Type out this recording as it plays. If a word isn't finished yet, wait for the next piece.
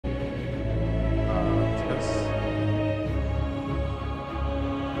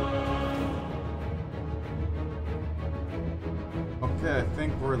Okay, I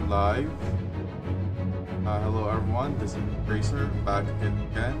think we're live. Hello everyone, this is Racer back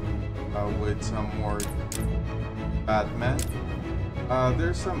again with some more Batman.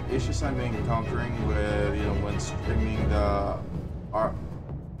 There's some issues I'm encountering with, when streaming the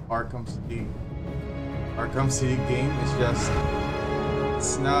Arkham City game.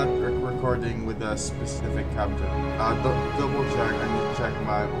 It's not recording with a specific capture. Double check. I need to check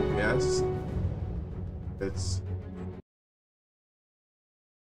my OBS. It's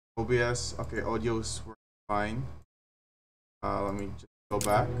OBS. Okay, audio's fine. Let me just go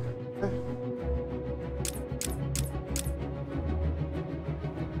back. Okay.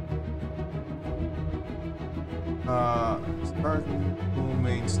 Start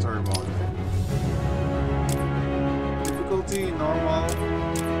main story mode. Difficulty normal.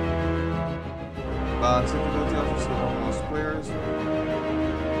 Balance difficulty also for most players.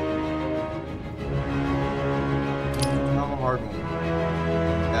 Have a hard one.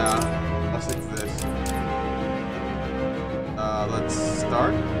 Yeah, let's fix this. Let's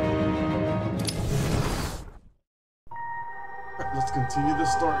start. Let's continue the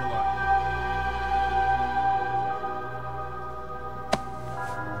storyline.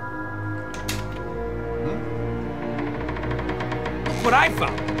 What I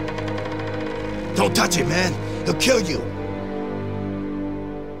found. Don't touch it, man. He'll kill you.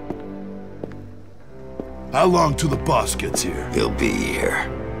 How long till the boss gets here? He'll be here.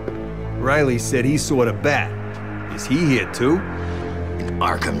 Riley said he saw the bat. Is he here too? In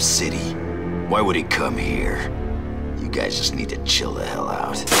Arkham City. Why would he come here? You guys just need to chill the hell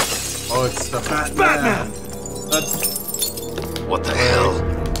out. Oh, it's the Batman! What the hell?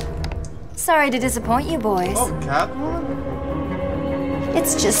 Sorry to disappoint you, boys. Oh, Catwoman?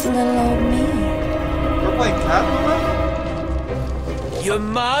 It's just little old me. We're playing Catwoman? Your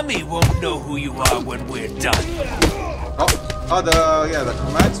mommy won't know who you are when we're done. The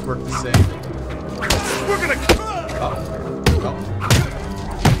commands work the same. We're gonna...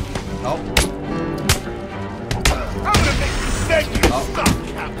 I'm gonna make you beg you to stop,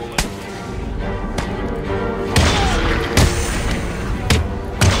 Catwoman.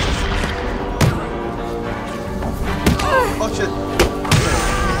 Oh shit.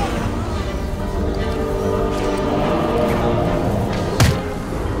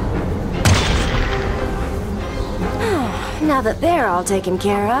 Now that they're all taken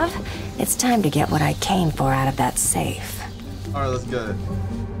care of, it's time to get what I came for out of that safe. Alright, let's get it.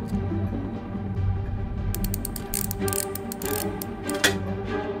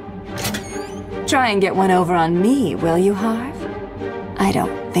 Try and get one over on me, will you, Harv? I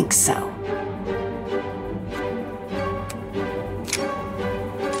don't think so.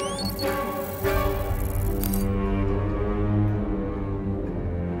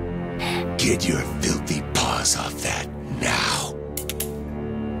 Get your filthy paws off that now.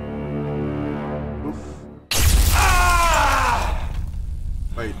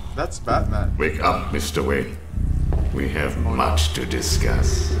 Wait, that's Batman. Wake up, Mr. Wayne. We have much to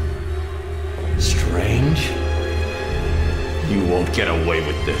discuss. Strange? You won't get away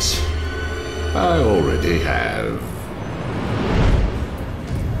with this. I already have.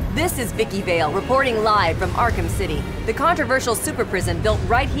 This is Vicky Vale, reporting live from Arkham City, the controversial super prison built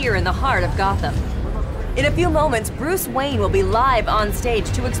right here in the heart of Gotham. In a few moments, Bruce Wayne will be live on stage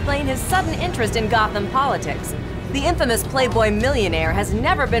to explain his sudden interest in Gotham politics. The infamous Playboy millionaire has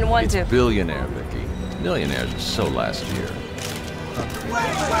never been one to— It's billionaire, Vicky. Millionaires are so last year.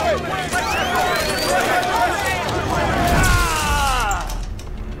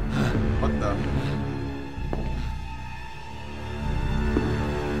 What the?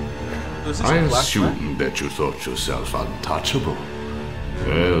 I assumed that you thought yourself untouchable.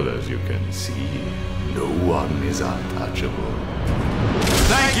 Well, as you can see, no one is untouchable.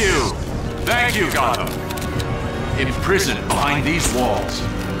 Thank you! Thank you, Gotham! Imprisoned behind these walls,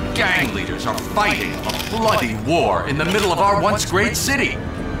 gang leaders are fighting a bloody war in the middle of our once great city.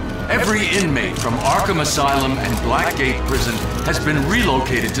 Every inmate from Arkham Asylum and Blackgate Prison has been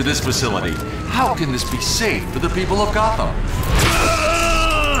relocated to this facility. How can this be safe for the people of Gotham?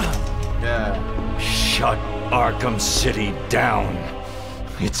 Yeah. Shut Arkham City down.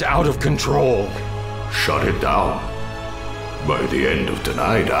 It's out of control. Shut it down. By the end of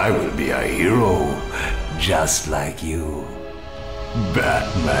tonight, I will be a hero, just like you.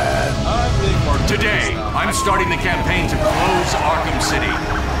 Batman. Today, I'm starting the campaign to close Arkham City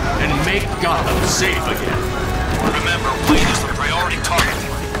and make Gotham safe again. Remember, Wayne is the priority target.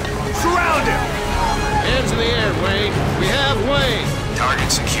 Surround him! Hands in the air, Wayne. We have Wayne.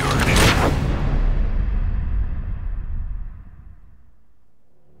 Target secured.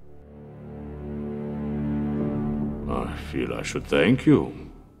 I feel I should thank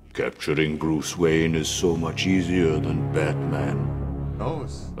you. Capturing Bruce Wayne is so much easier than Batman.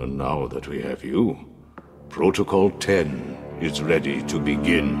 And now that we have you, Protocol 10 is ready to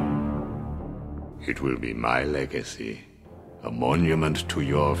begin. It will be my legacy, a monument to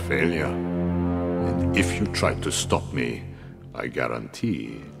your failure. And if you try to stop me, I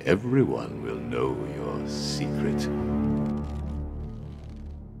guarantee everyone will know your secret.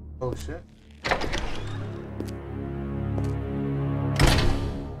 Oh shit.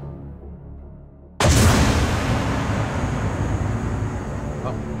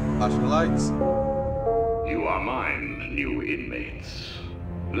 Oh, flashing lights. You are mine, new inmates.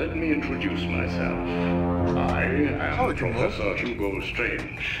 Let me introduce myself. I am Professor Hugo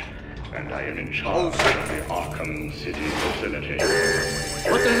Strange, and I am in charge of the Arkham City facility.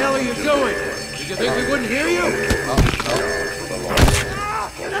 What the hell are you doing? Did you think we wouldn't hear you?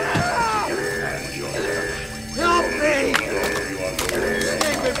 Help me!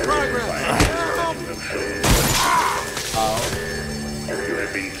 Escape in progress! Help! You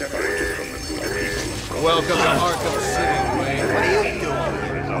have been separated from the good people. Welcome to Arkham City, Wayne. What are you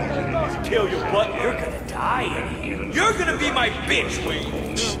doing? Kill your butt, you're gonna die in here. You're gonna be my bitch,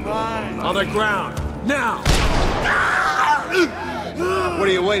 Wayne. On the ground, now! What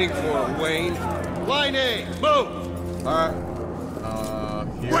are you waiting for, Wayne? Line A, move! Alright.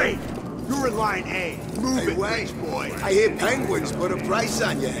 Here. Wait! You're in line A. Move it, Wayne. Boy. I hear penguins put a price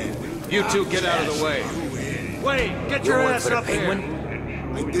on your head. You two get out of the way. Wayne, get your ass up here.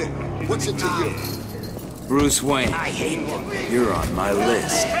 I did. What's it to you? Bruce Wayne. I hate him. You're on my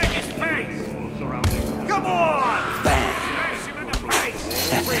list. Come on!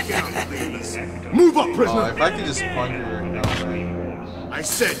 Move up, prisoner! If I could just punch her right now, right? I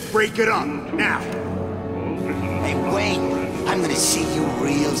said break it up, now! Hey, Wayne, I'm gonna see you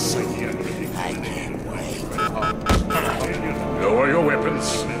real soon. I can't wait. Lower your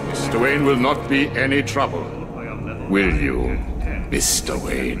weapons. Mr. Wayne will not be any trouble. Will you, Mr.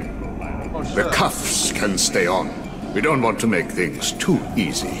 Wayne? The cuffs can stay on. We don't want to make things too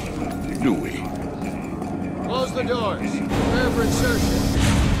easy, do we? Close the doors. Prepare for insertion.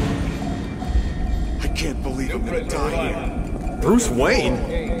 I can't believe I'm gonna die here. Bruce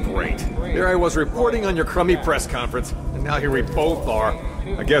Wayne? Great. There I was reporting on your crummy press conference, and now here we both are.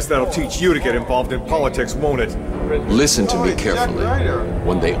 I guess that'll teach you to get involved in politics, won't it? Listen to me carefully.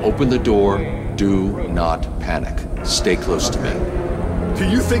 When they open the door, do not panic. Stay close to me. Do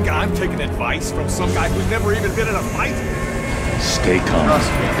you think I'm taking advice from some guy who's never even been in a fight? Stay calm.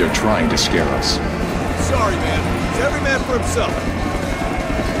 They're trying to scare us. Sorry, man. It's every man for himself.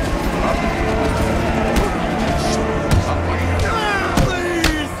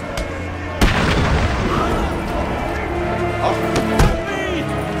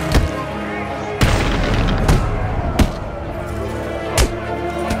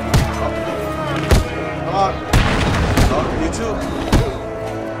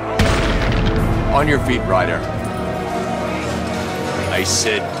 On your feet, Ryder. I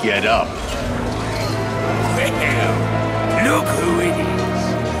said get up. Well, look who it is.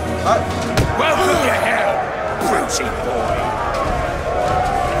 Welcome to hell, Brucey boy.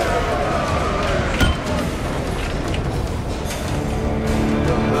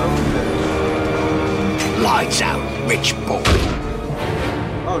 Lights out, rich boy.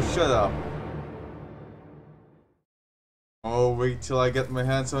 Oh, shut up. Oh, wait till I get my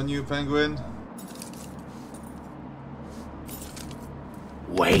hands on you, Penguin.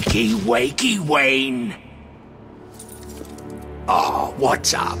 Wakey, wakey, Wayne. Oh,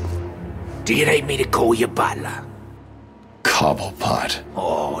 what's up? Do you need me to call you butler? Cobblepot.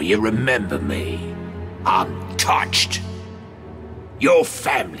 Oh, you remember me? I'm touched. Your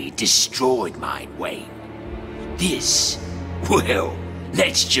family destroyed mine, Wayne. This, well,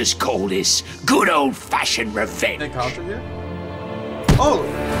 let's just call this good old-fashioned revenge. Can I counter here? Oh!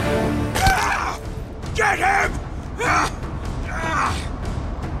 Ah! Get him!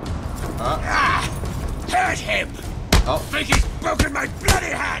 Hurt him! Oh. Think he's broken my bloody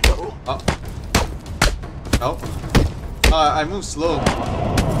hand! Oh. Oh. I move slow.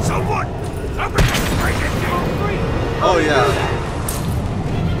 So what? I'm gonna break it down! Oh, yeah.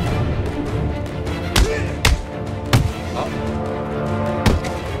 Oh.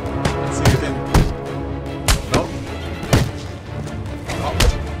 Let's see if you can... Nope. Oh.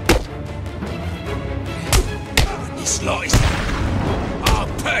 This lot is... I'll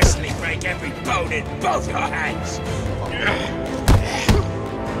personally break every bone in both your hands!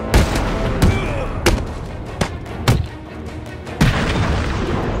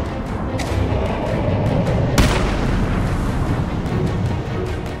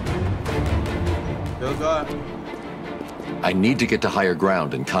 I need to get to higher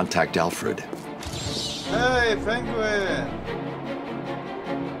ground and contact Alfred. Hey, Penguin!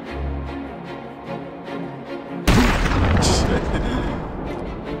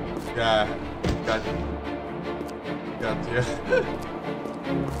 Yeah, got you.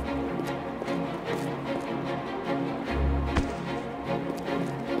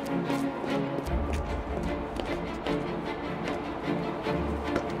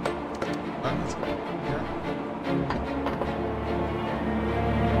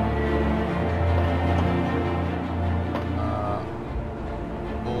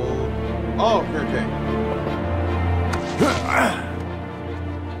 Oh, okay.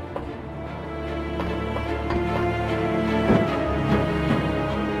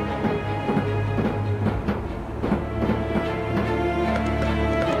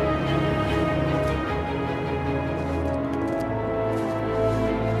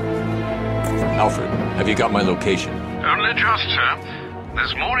 Alfred, have you got my location? Only just, sir.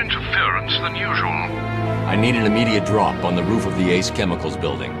 There's more interference than usual. I need an immediate drop on the roof of the Ace Chemicals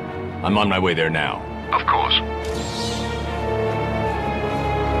building. I'm on my way there now. Of course.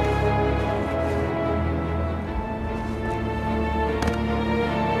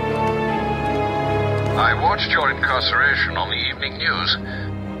 I watched your incarceration on the evening news.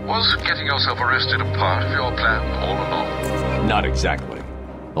 Was getting yourself arrested a part of your plan all along? Not exactly.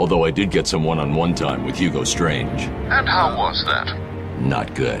 Although I did get some one-on-one time with Hugo Strange. And how was that?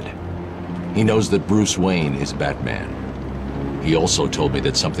 Not good. He knows that Bruce Wayne is Batman. He also told me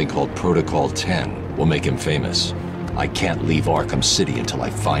that something called Protocol 10 will make him famous. I can't leave Arkham City until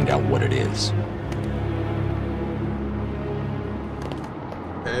I find out what it is.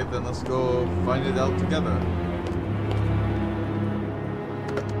 Okay, then let's go find it out together.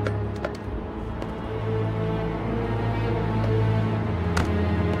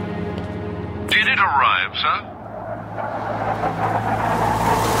 Did it arrive, sir?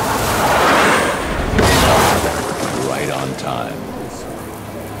 Right on time.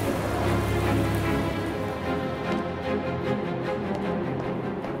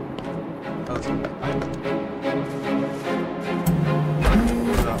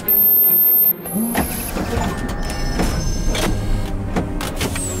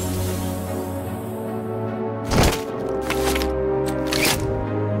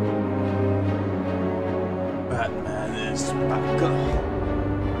 Batman is back.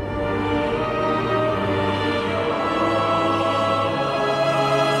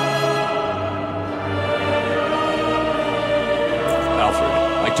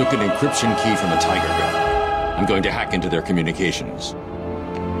 I took an encryption key from a Tiger gun. I'm going to hack into their communications.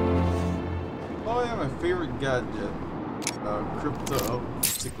 Oh yeah, my favorite gadget. Crypto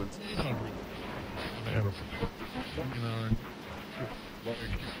sequence.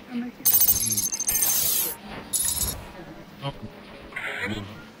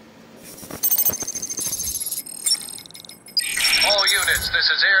 All units, this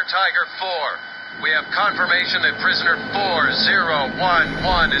is Air Tiger 4. We have confirmation that prisoner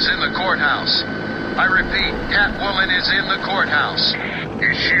 4011 is in the courthouse. I repeat, Catwoman is in the courthouse.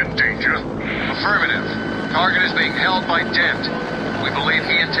 Is she in danger? Affirmative. Target is being held by Dent. We believe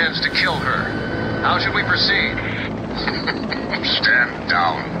he intends to kill her. How should we proceed? Stand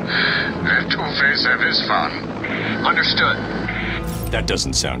down. Let Two-Face have his fun. Understood. That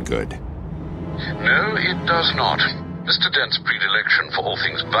doesn't sound good. No, it does not. Mr. Dent's predilection for all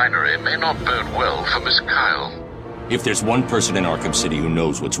things binary may not bode well for Miss Kyle. If there's one person in Arkham City who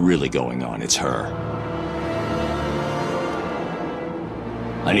knows what's really going on, it's her.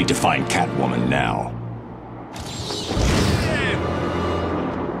 I need to find Catwoman now.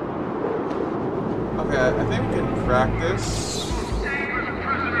 Okay, I think we can practice.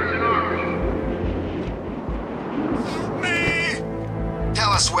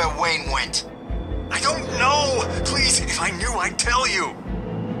 Tell us where Wayne went. I don't know! Please, if I knew, I'd tell you!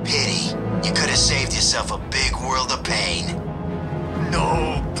 Pity. You could have saved yourself a big world of pain.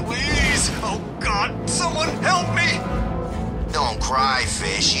 No, please! Oh God, someone help me! Don't cry,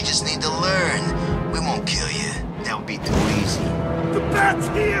 Fish. You just need to learn. We won't kill you. That would be too easy. The bat's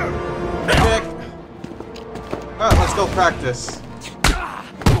here! Okay. Alright, let's go practice.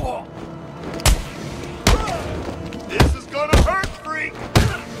 This is gonna hurt, freak!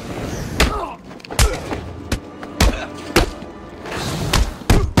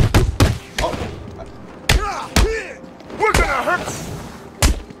 We're gonna hurt!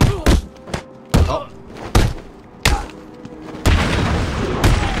 Oh.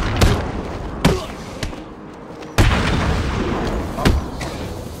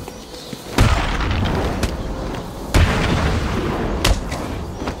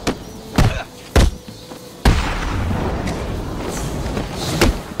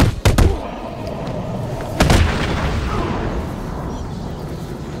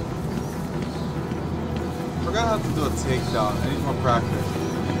 forgot how to do a takedown. I need more practice.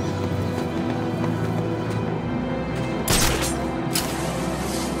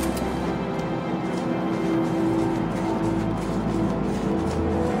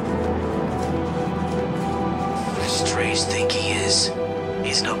 As Strays think he is,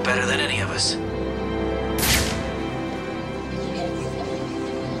 he's no better than any of us.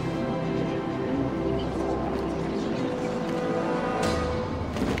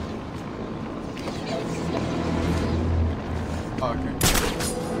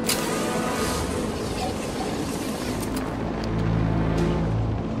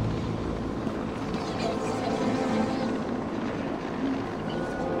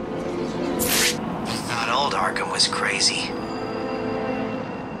 Old Arkham was crazy.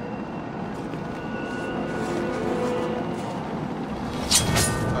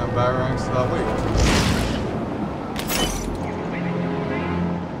 Batarang stuff. Wait.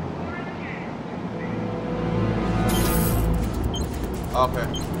 Okay.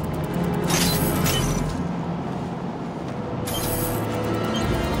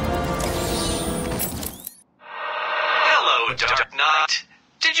 Hello, Dark Knight.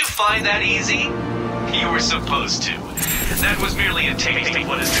 Did you find that easy? You were supposed to. That was merely a taste of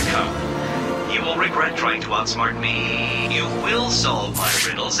what is to come. You will regret trying to outsmart me. You will solve my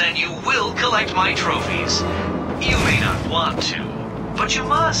riddles, and you will collect my trophies. You may not want to, but you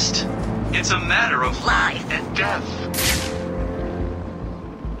must. It's a matter of life and death.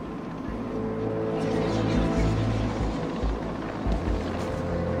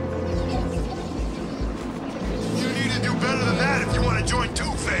 You need to do better than that if you want to join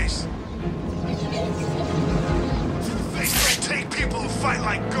Two-Face. Two-Face don't take people who fight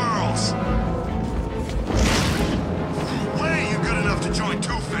like girls. When are you good enough to join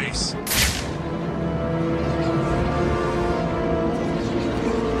Two-Face?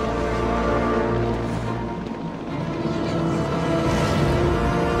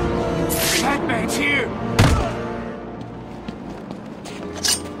 Batman's here!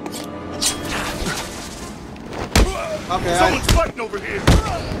 Okay. Someone's fighting over here.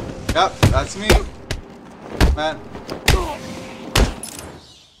 Yep, that's me. Man.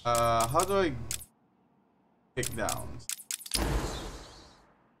 How do I kick down?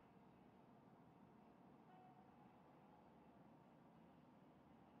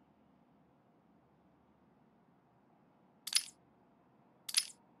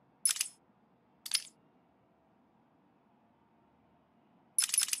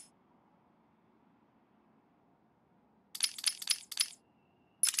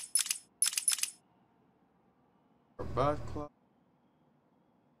 Bat Club.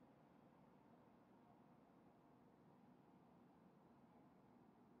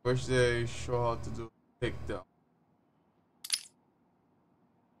 Wish they show how to do takedown.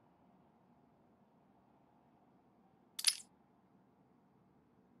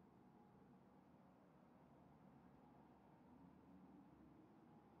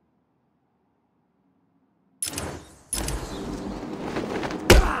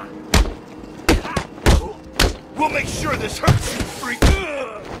 We'll make sure this hurts, you freak!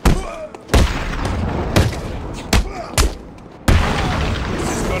 This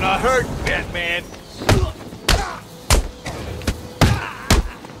is gonna hurt, Batman!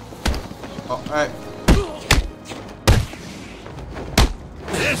 Alright.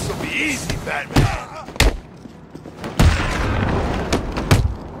 This'll be easy, Batman!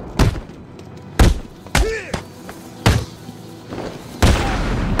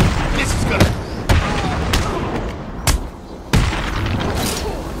 This is gonna...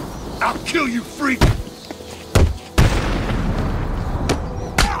 I'll kill you, freak!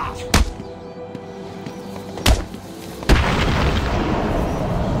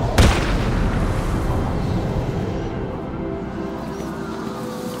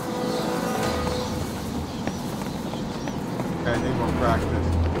 Okay, I need more practice.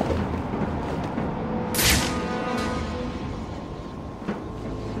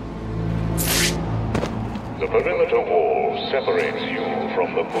 The perimeter wall separates you from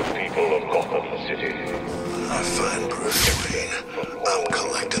the good people of Gotham City. I find Bruce Wayne. I'm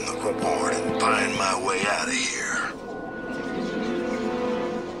collecting the reward and buying my way out of here.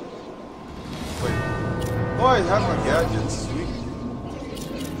 Wait. Oh, I have my gadgets. Sweet.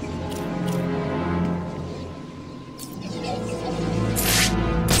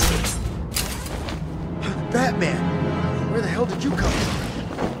 Batman! Where the hell did you come from?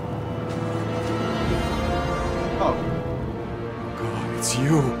 God, it's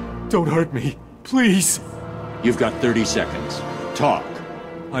you. Don't hurt me. Please. You've got 30 seconds. Talk.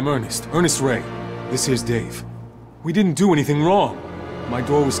 I'm Ernest. Ernest Ray. This is Dave. We didn't do anything wrong. My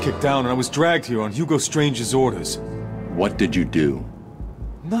door was kicked down and I was dragged here on Hugo Strange's orders. What did you do?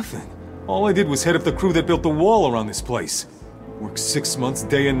 Nothing. All I did was head up the crew that built the wall around this place. Worked 6 months,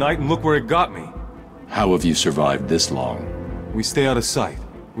 day and night, and look where it got me. How have you survived this long? We stay out of sight.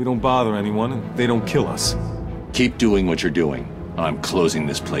 We don't bother anyone, and they don't kill us. Keep doing what you're doing. I'm closing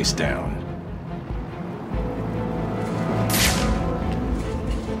this place down.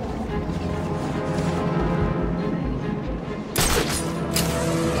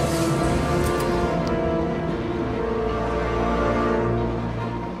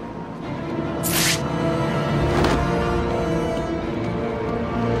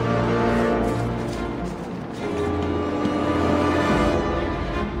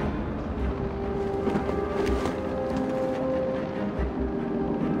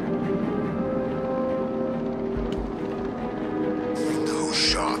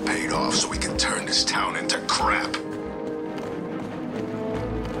 Paid off so we can turn this town into crap.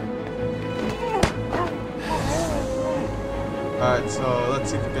 Alright, so let's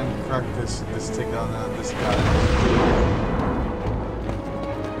see if we can crack this takedown on this guy.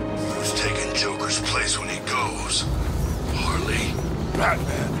 Who's taking Joker's place when he goes? Harley.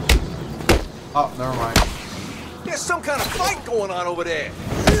 Batman. Oh, never mind. There's some kind of fight going on over there.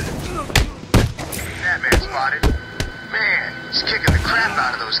 Batman spotted. Man, he's kicking the crap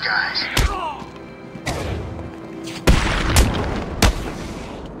out of those guys.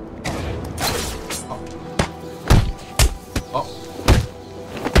 Oh.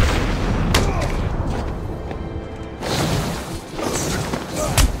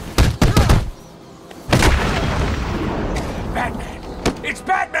 Batman! It's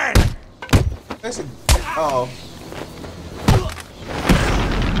Batman! Uh-oh.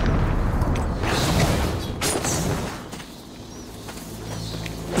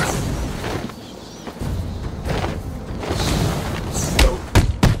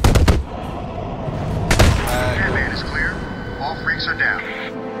 Are down.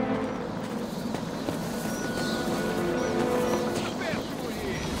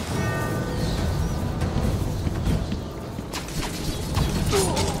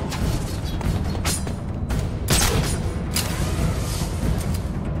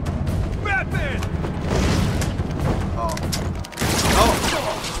 Batman! Oh.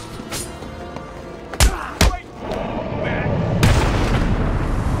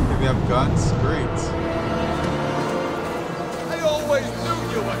 Do we have guns? Great.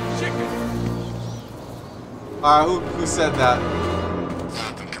 Who said that?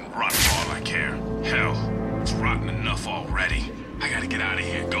 Gotham can rot for all I care. Hell, it's rotten enough already. I gotta get out of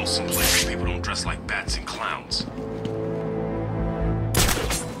here, go someplace where people don't dress like bats and clowns.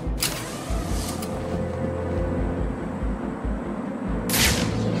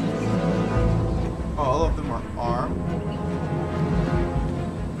 Oh, all of them are armed.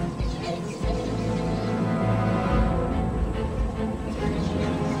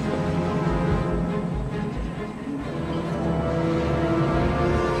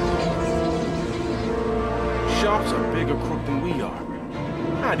 Sharp's a bigger crook than we are.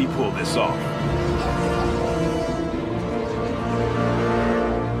 How'd he pull this off?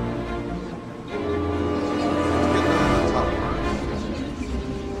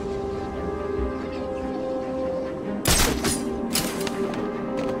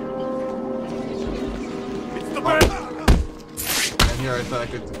 It's the best! And here I thought I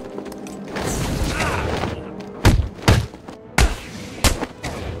could...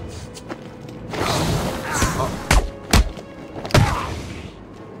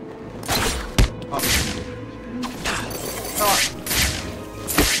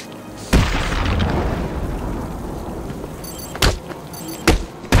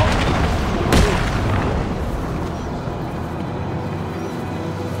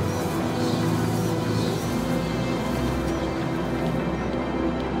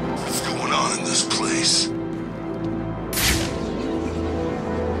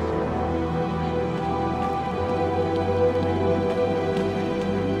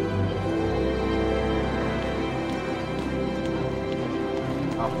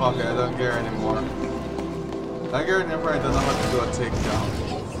 Fuck it, I don't care anymore. I care anymore, I don't know how to do a takedown.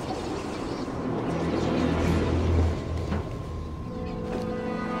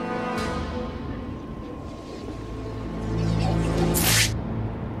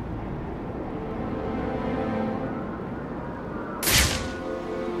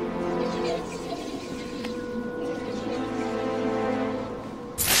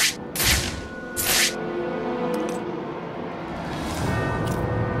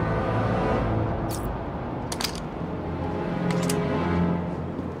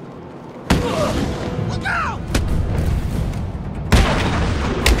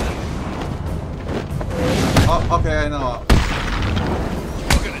 Okay, I know.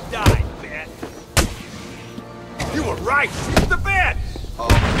 You're gonna die, Bat. You were right. It's the Bat. Oh,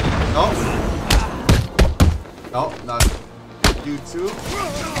 no. No, not you too.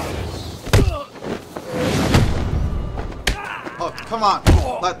 Oh, come on.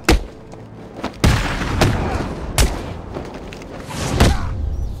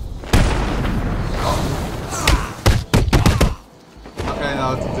 Okay,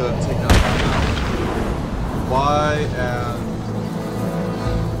 now to take that Y and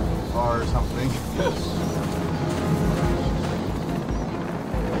R or something.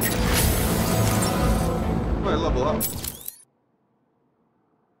 Wait, level up.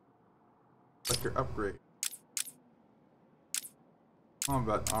 Like your upgrade.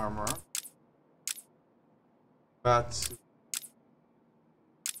 Combat armor. Bat suit.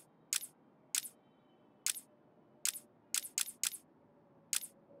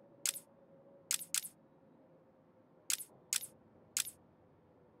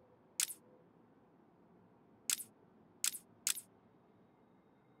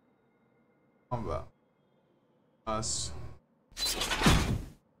 Combat. Us.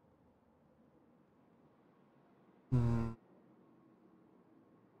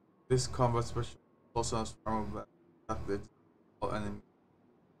 This combat special also has armor that all enemies.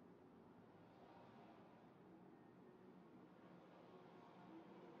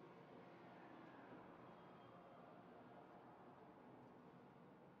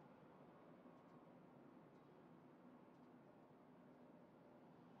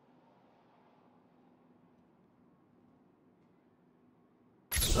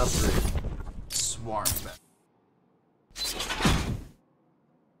 Upgrade. Swarm back.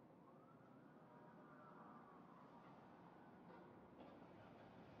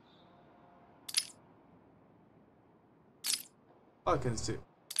 I can see.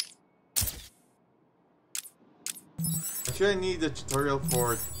 Actually, I need a tutorial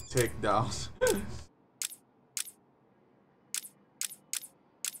for takedowns.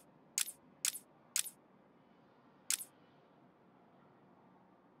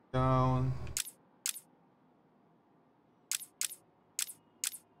 Down.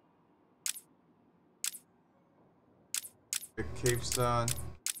 The Cape Stun.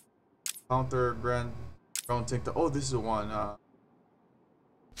 Counter Grand. Don't take the. Oh, this is the one.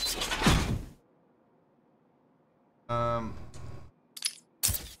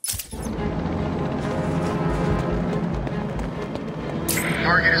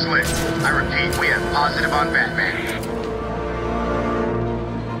 Target is lit. I repeat, we have positive on Batman.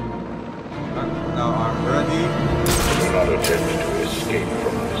 Now I'm ready. Do not attempt to escape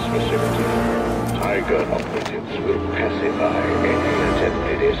from this facility. Tiger operatives will pacify any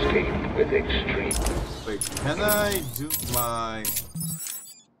attempted escape with extreme. Wait, can I do my...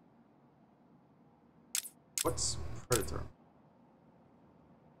 What's Predator?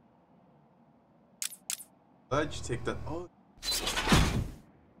 Let's take that. Oh.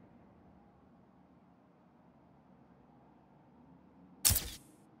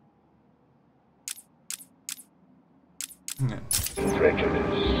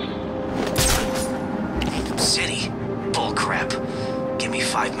 City? Bullcrap. Give me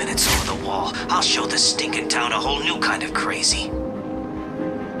 5 minutes over the wall. I'll show this stinking town a whole new kind of crazy.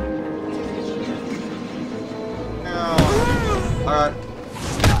 Alright.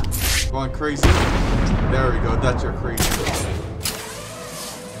 Going crazy. There we go. That's your crazy.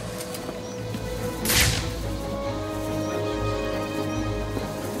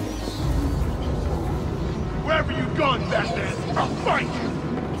 Wherever you gone, Batman, I'll find you.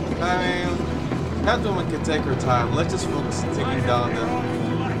 I mean, Catwoman can take her time. Let's just focus on taking down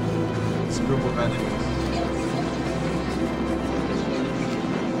this group of enemies.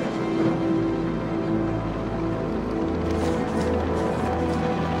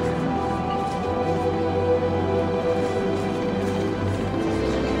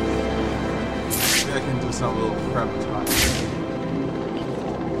 Maybe I can do some little prep time.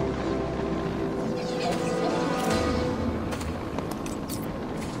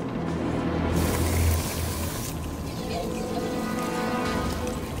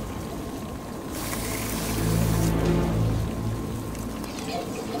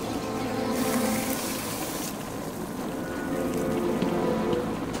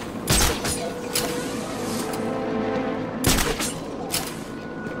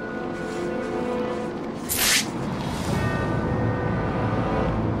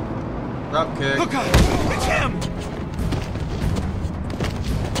 Okay. Look out! It's him!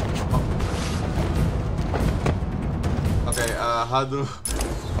 Okay, how do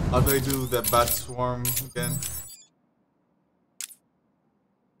I do the bat swarm again?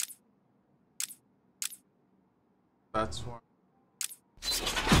 That's one.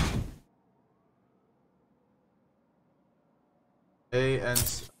 A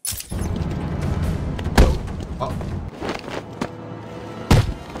and oh.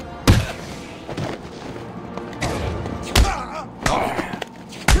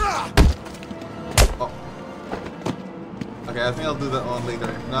 Oh. Okay, I think I'll do that one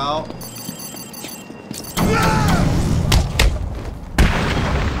later. Now.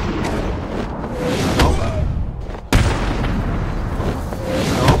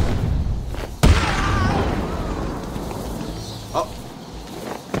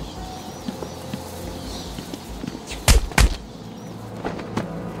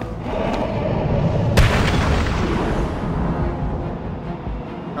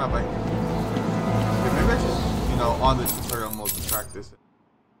 On the tutorial mode to practice it.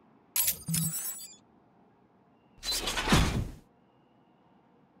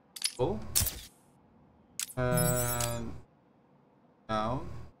 Cool. And down.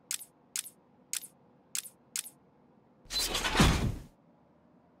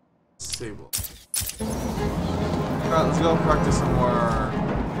 Disable. Alright, let's go practice some more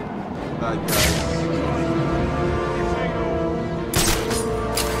bad guys.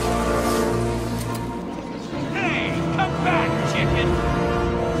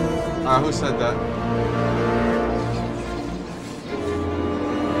 Who said that?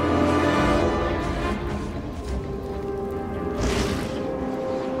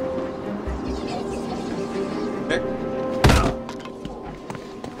 Okay.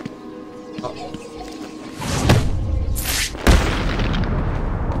 Oh.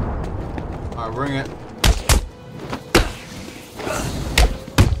 Alright, bring it.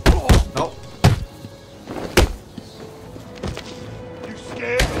 Nope. You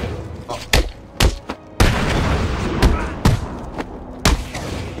scared?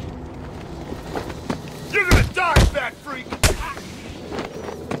 You're gonna die, fat freak!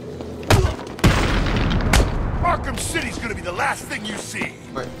 Arkham City's gonna be the last thing you see!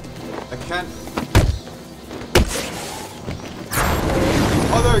 Wait, I can't...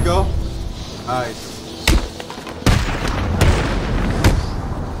 Oh, there we go. Nice.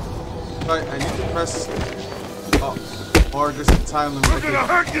 Right, I need to press... Oh, or just a time limit. We're gonna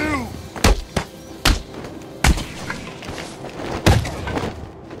hurt you!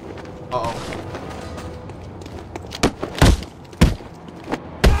 Uh-oh.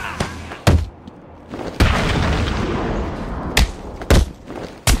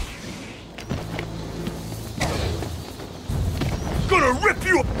 Gonna rip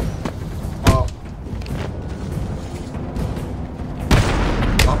you! Oh.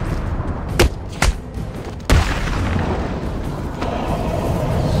 Oh.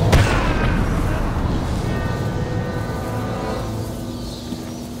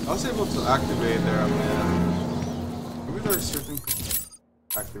 I was able to activate there, man. Maybe there's certain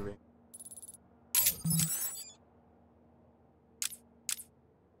activate.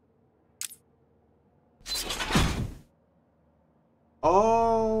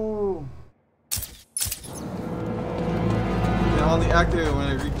 Oh! They only activate when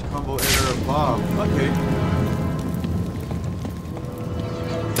I reach combo 8 or above. Okay.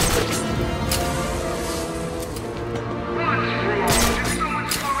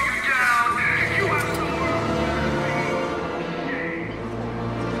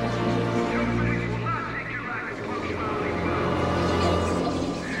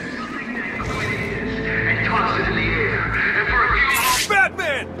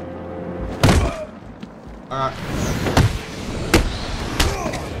 Batman! Alright.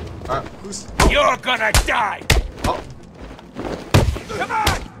 Alright, who's... You're gonna die! Oh. Come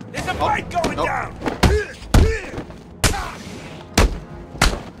on! There's a fight going down!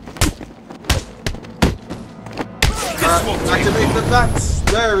 Activate the bats!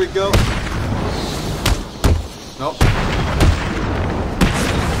 There we go! Nope.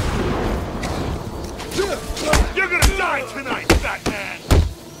 You're gonna die tonight, Batman!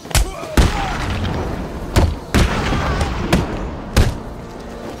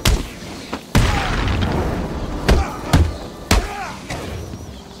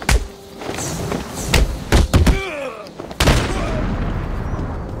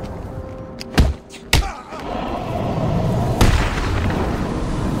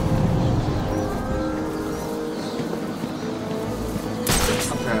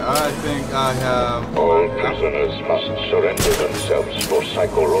 I think I have... All prisoners must surrender themselves for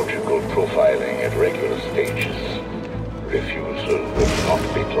psychological profiling at regular stages. Refusal will not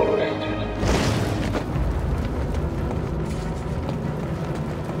be tolerated.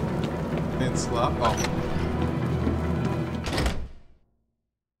 Didn't slap? Oh.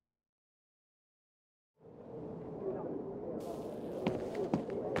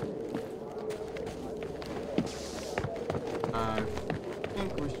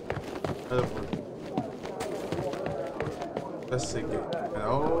 Investigate.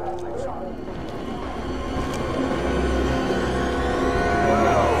 Oh.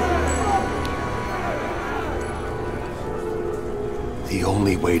 The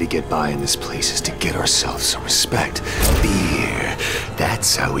only way to get by in this place is to get ourselves some respect. Fear.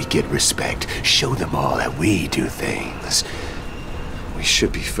 That's how we get respect. Show them all how we do things. We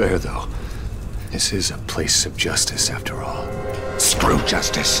should be fair, though. This is a place of justice, after all. Screw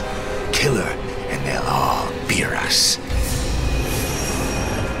justice. Kill her, and they'll all fear us.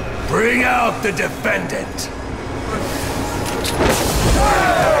 Bring out the defendant!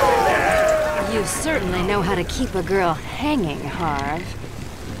 You certainly know how to keep a girl hanging, Harv.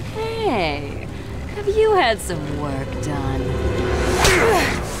 Hey, have you had some work done?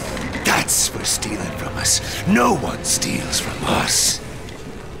 That's for stealing from us. No one steals from us.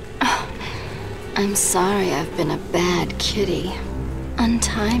 I'm sorry I've been a bad kitty.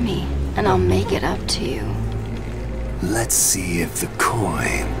 Untie me, and I'll make it up to you. Let's see if the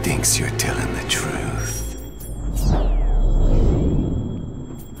coin thinks you're telling the truth.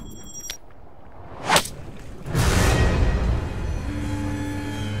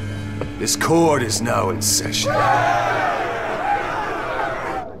 This court is now in session. Order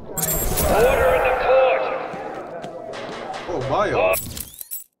in the court! Oh, bio. Left.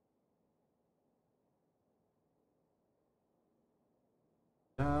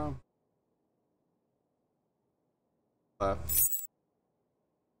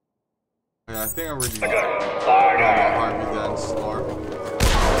 Yeah, I think I already know Harvey then Storm.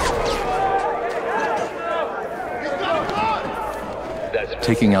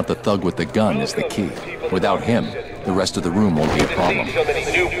 Taking out the thug with the gun is the key. Without him, the rest of the room won't be a problem. So many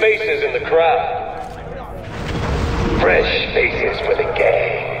new faces in the crowd. Fresh faces for the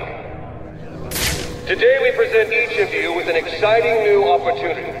gang. Today we present each of you with an exciting new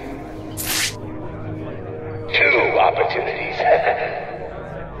opportunity. 2 opportunities.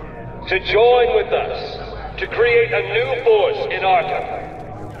 To join with us to create a new force in Arkham.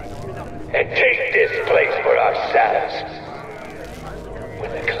 And take this place for ourselves.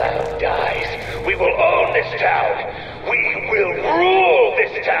 When the clown dies, we will own this town. We will rule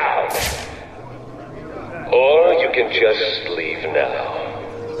this town. Or you can just leave now.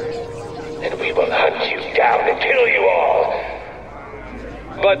 And we will hunt you down and kill you all.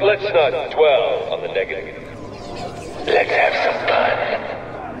 But let's not dwell on the negative. Let's have some fun.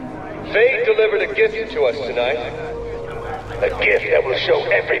 Fate delivered a gift to us tonight. A gift that will show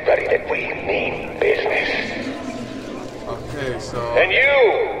everybody that we mean business. Okay, so... And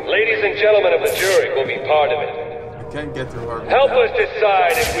you, ladies and gentlemen of the jury, will be part of it. I can't get through Harvey. Help us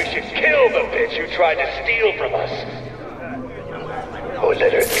decide if we should kill the bitch who tried to steal from us. Or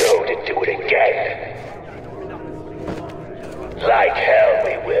let her go to do it again. Like hell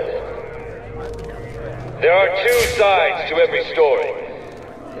we will. There are 2 sides to every story.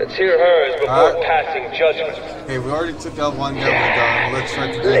 Let's hear hers before passing judgment. Okay, we already took out one guy with a gun. Let's try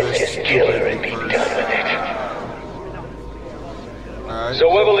to do Let's this just kill her and be done with it. Alright. So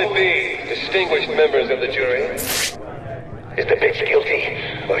what will it be, distinguished members of the jury? Is the bitch guilty,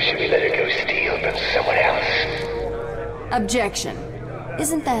 or should we let her go steal from someone else? Objection.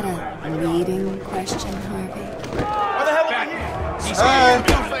 Isn't that a leading question, Harvey?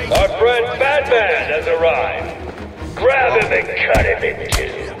 Our friend Batman has arrived. Grab him and cut him in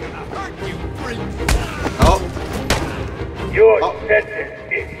 2. Oh. Your sentence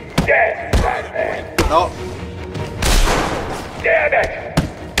is death, Batman. No. Damn it!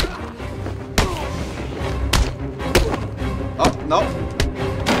 Oh, no.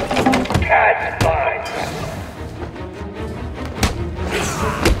 Cat's mine.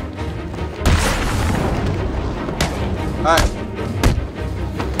 Alright.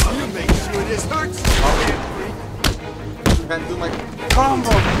 You make sure this hurts. Can't do my combo.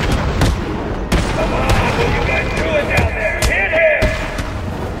 Come on, what are you guys doing down there? Hit him!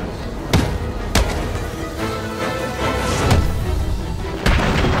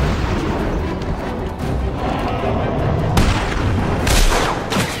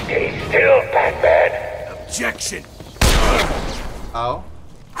 Stay still, Batman. Objection! Ow.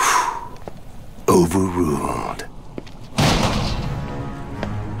 Overruled.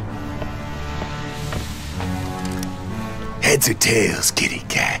 Heads or tails, kitty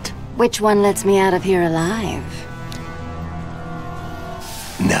cat? Which one lets me out of here alive?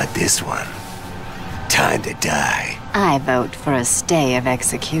 Not this one. Time to die. I vote for a stay of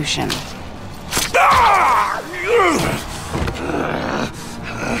execution.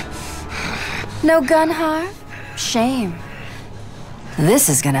 No gun, Harv? Shame. This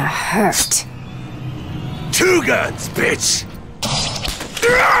is gonna hurt. 2 guns, bitch!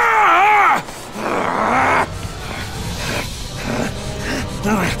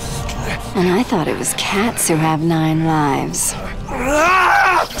 And I thought it was cats who have 9 lives.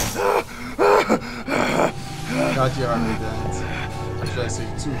 Got you, Harvey Dent. Or should I say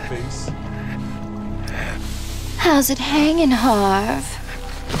Two-Face? How's it hanging, Harv?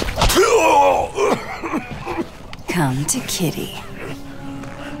 Come to Kitty.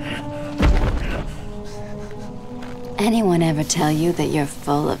 Anyone ever tell you that you're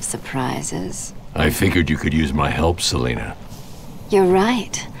full of surprises? I figured you could use my help, Selina. You're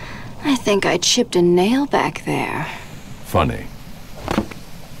right. I think I chipped a nail back there. Funny.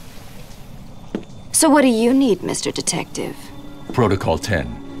 So what do you need, Mr. Detective? Protocol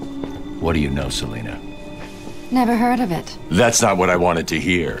 10. What do you know, Selina? Never heard of it. That's not what I wanted to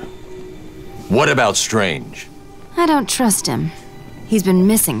hear. What about Strange? I don't trust him. He's been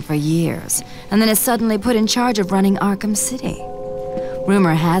missing for years, and then is suddenly put in charge of running Arkham City.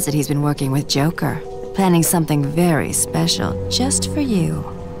 Rumor has it he's been working with Joker, planning something very special just for you.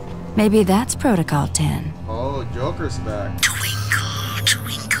 Maybe that's Protocol 10. Oh, Joker's back. Twinkle,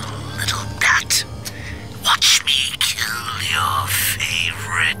 twinkle, little bat. Watch me kill your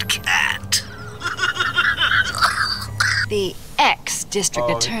favorite cat. The ex-district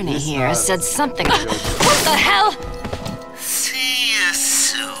attorney here said something. What the hell? See you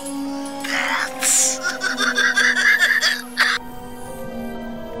soon, bats.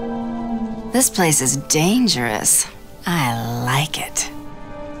 This place is dangerous. I like it.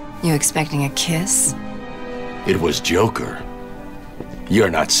 You expecting a kiss? It was Joker. You're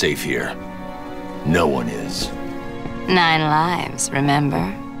not safe here. No one is. 9 lives,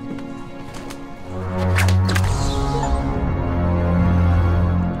 remember?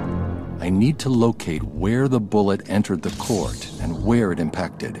 I need to locate where the bullet entered the court and where it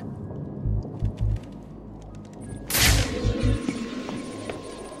impacted.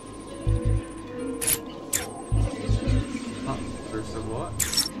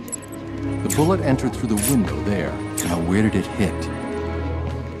 The bullet entered through the window there. Now where did it hit?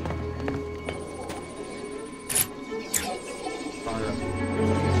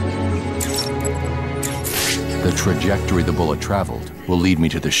 The trajectory the bullet traveled will lead me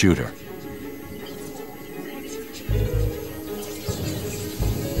to the shooter.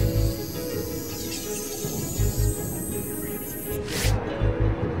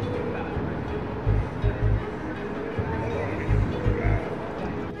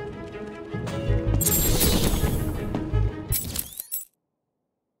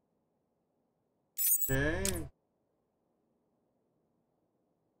 Okay.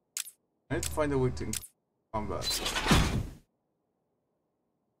 I need to find a way to combat.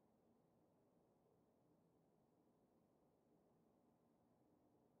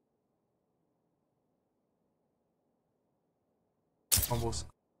 Combos.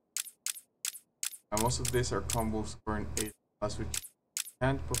 Most of these are combo scoring 8 plus, which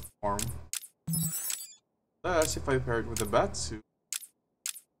can't perform. Unless if I pair it with a bat suit.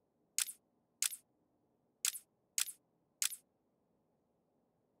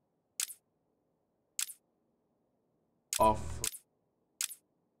 Off.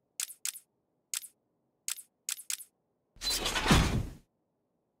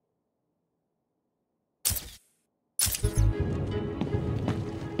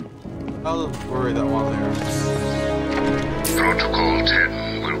 I'll worry that one there. Protocol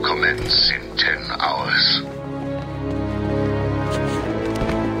 10 will commence in 10 hours.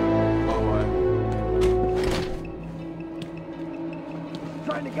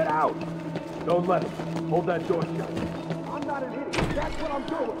 Trying to get out! Don't let him. Hold that door shut. I'm not an idiot. That's what I'm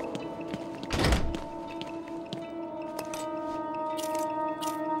doing.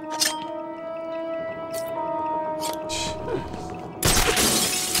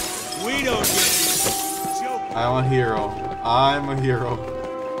 We don't get it. I'm a hero. I'm a hero.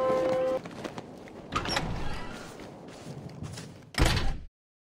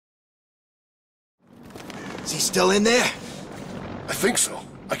 Is he still in there? I think so.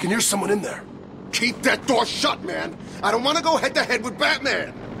 I can hear someone in there. Keep that door shut, man! I don't want to go head-to-head with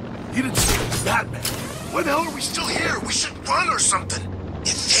Batman! You didn't say it was Batman. Why the hell are we still here? We should run or something.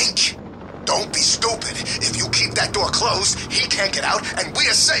 You think? Don't be stupid. If you keep that door closed, he can't get out, and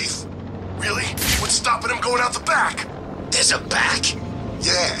we're safe. Really? What's stopping him going out the back? There's a back?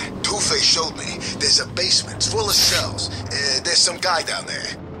 Yeah, Two-Face showed me. There's a basement. It's full of cells. There's some guy down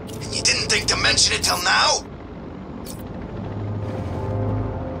there. And you didn't think to mention it till now?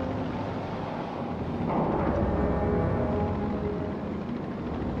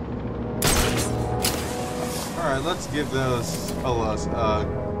 Alright, let's give those fellas a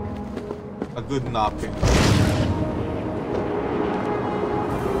good knocking.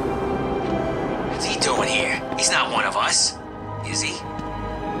 What's he doing here? He's not one of us. Is he?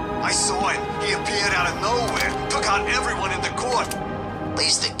 I saw him. He appeared out of nowhere, took out everyone in the court. At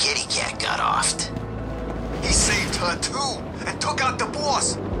least the kitty cat got offed. He saved her too, and took out the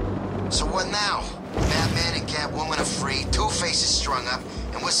boss. So what now? Batman and Catwoman are free, Two-Face is strung up,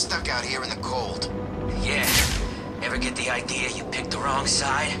 and we're stuck out here in the cold. Yeah. Ever get the idea you picked the wrong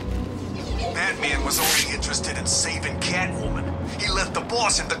side? Batman was only interested in saving Catwoman. He left the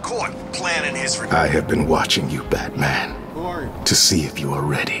boss in the court, planning his... I have been watching you, Batman, to see if you are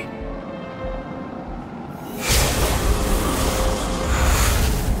ready.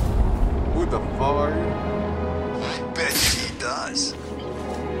 Who the fuck are you? I bet she does.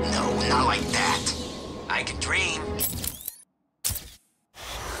 No, not like that. I can dream.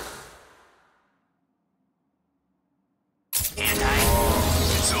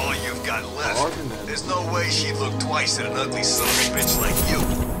 It's all you've got left. There's no way she'd look twice at an ugly son of a bitch like you.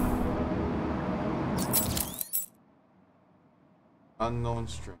 Unknown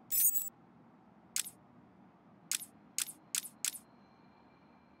string.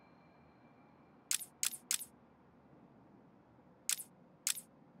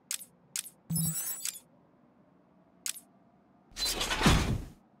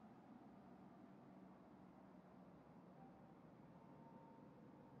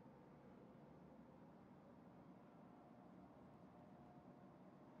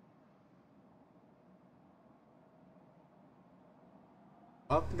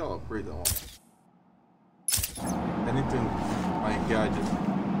 I don't think I'll upgrade that one. Anything, my gadget.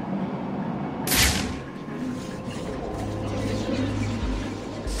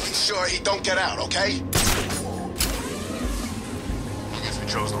 Be sure he don't get out, okay? I guess we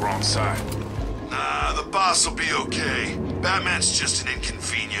chose the wrong side. Nah, the boss will be okay. Batman's just an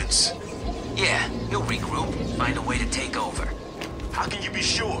inconvenience. Yeah, he'll regroup, find a way to take over. How can you be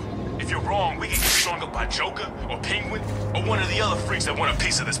sure? If you're wrong, we can get strung up by Joker, or Penguin, or one of the other freaks that want a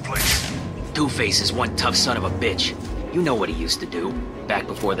piece of this place. Two-Face is one tough son of a bitch. You know what he used to do, back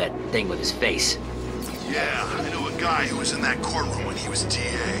before that thing with his face. Yeah, I knew a guy who was in that courtroom when he was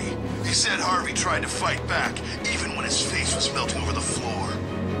DA. He said Harvey tried to fight back, even when his face was melting over the floor.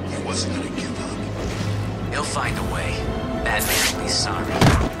 He wasn't gonna give up. He'll find a way. Batman will be sorry.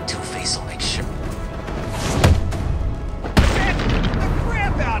 Two-Face will make sure.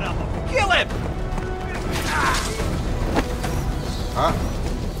 Out of him! Kill him! Huh?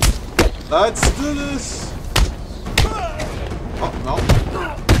 Let's do this! Oh, no.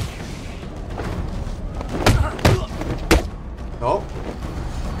 Nope.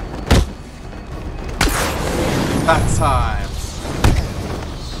 That time.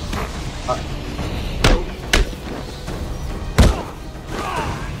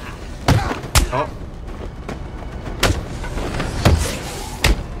 Oh.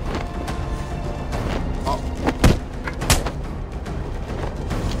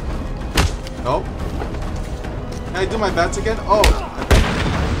 Nope. Can I do my bats again? Oh, I think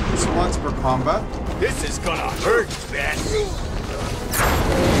this once per combat. This is gonna hurt, man.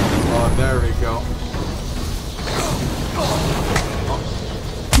 Oh, there we go.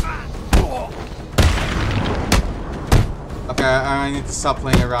 Okay, I need to stop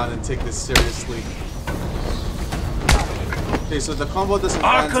playing around and take this seriously. Okay, so the combo doesn't...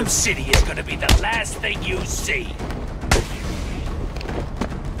 Arkham City is gonna be the last thing you see.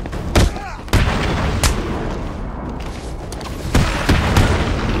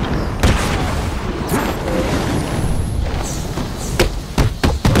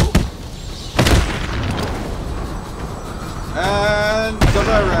 And the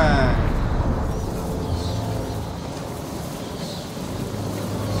Baron.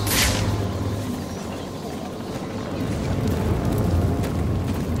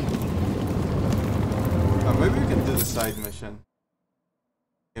 Maybe we can do the side mission.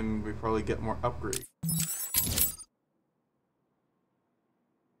 And we probably get more upgrades.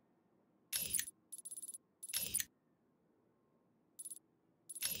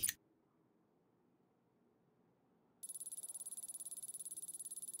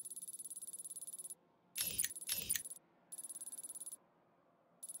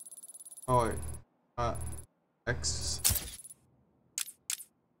 Oh wait, X.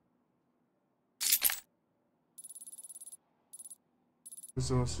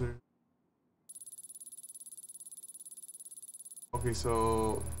 Okay,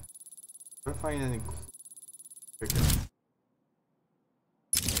 so if I find any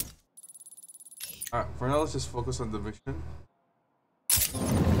alright, for now let's just focus on the mission.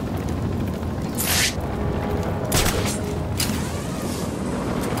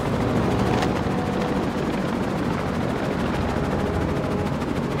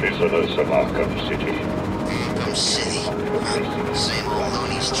 Prisoners of Arkham City. Arkham City? Same old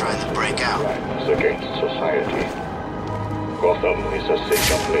loonies trying to break out. Crimes against society. Gotham is a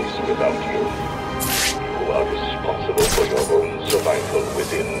safer place without you. You are responsible for your own survival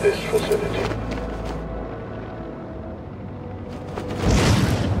within this facility.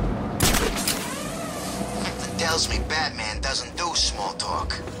 Tells me Batman doesn't do small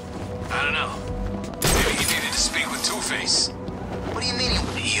talk. I don't know. Maybe he needed to speak with Two-Face. What do you mean?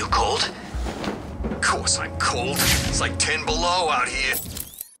 You cold? Of course I'm cold. It's like 10 below out here.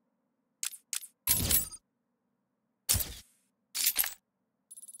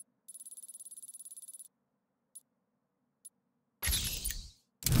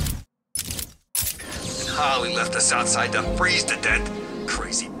 And Harley left us outside to freeze to death.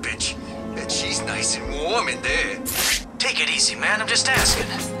 Crazy bitch. Bet she's nice and warm in there. Take it easy, man. I'm just asking.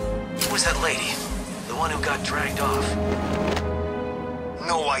 Who was that lady? The one who got dragged off?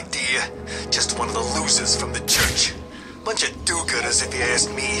 No idea. Just one of the losers from the church. Bunch of do-gooders, if you ask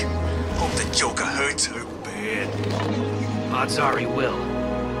me. Hope the Joker hurts her bad. Odds are he will.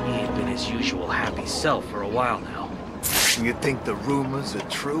 He ain't been his usual happy self for a while now. You think the rumors are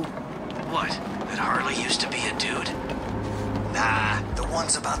true? What? That Harley used to be a dude? Nah, the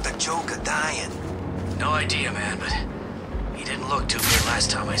ones about the Joker dying. No idea, man, but he didn't look too good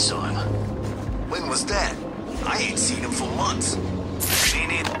last time I saw him. When was that? I ain't seen him for months. Me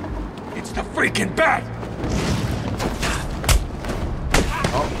neither. It's the freaking bat!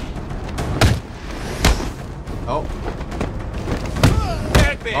 Oh. Oh.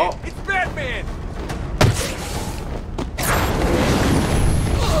 Batman! Oh. It's Batman!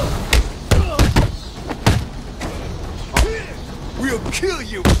 We'll kill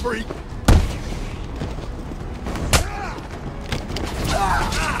you, freak!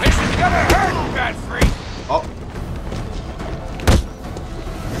 This is gonna hurt, bat freak! Oh.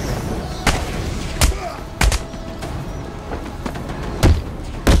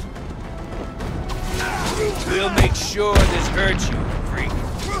 We'll make sure this hurts you, freak.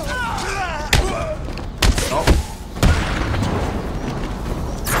 Oh.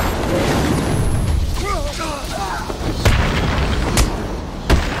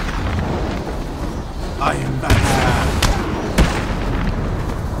 I am Batman.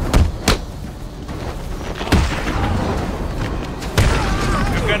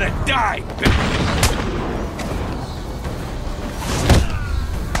 You're gonna die, bitch!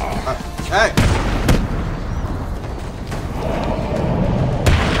 Hey!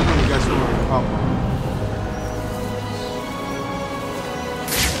 I know you guys know where to come from.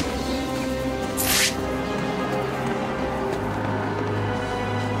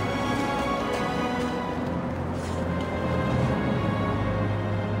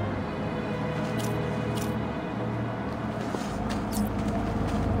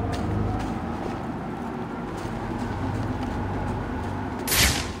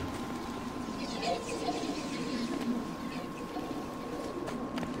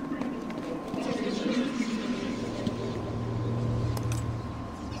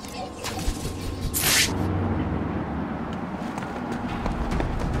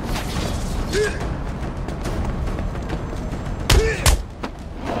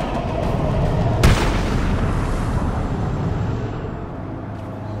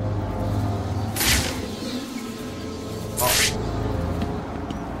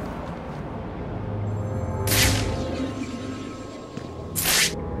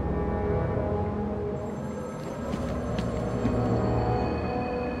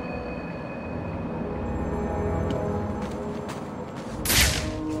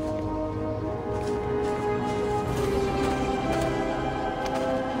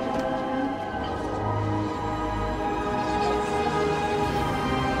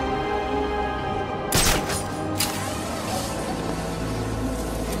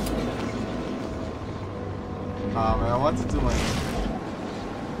 Man, I want to do my...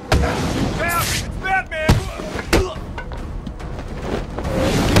 It's Batman!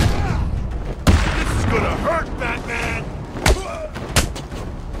 This is gonna hurt, Batman!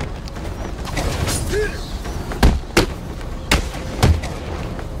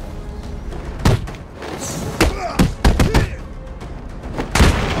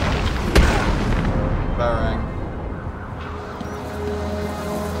 Barang.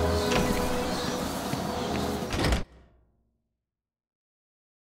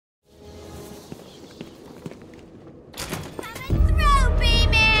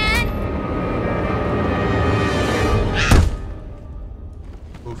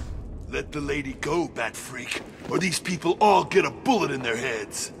 Let the lady go, Bat Freak, or these people all get a bullet in their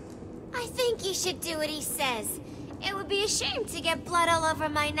heads. I think you should do what he says. It would be a shame to get blood all over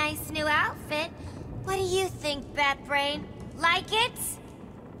my nice new outfit. What do you think, Batbrain? Like it?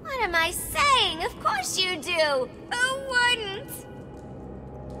 What am I saying? Of course you do! Who wouldn't?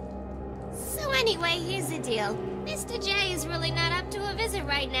 So anyway, here's the deal. Mr. J is really not up to a visit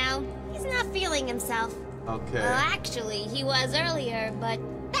right now. He's not feeling himself. Okay. Well, actually, he was earlier, but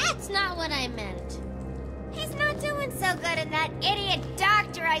that's not what I meant. He's not doing so good, and that idiot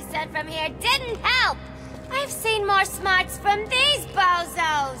doctor I sent from here didn't help! I've seen more smarts from these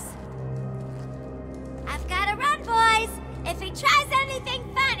bozos! I've gotta run, boys! If he tries anything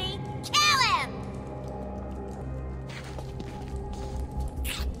funny, kill him!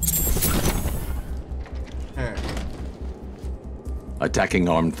 Attacking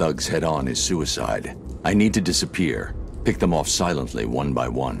armed thugs head-on is suicide. I need to disappear. Pick them off silently, one by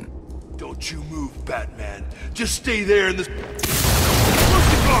one. Don't you move, Batman. Just stay there in this...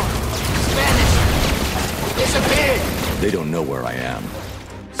 Spanish! Disappeared! They don't know where I am.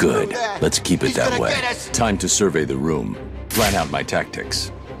 Good. Let's keep it that way. Time to survey the room. Plan out my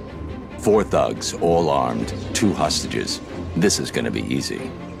tactics. 4 thugs, all armed, 2 hostages. This is gonna be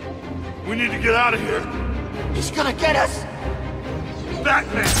easy. We need to get out of here. He's gonna get us!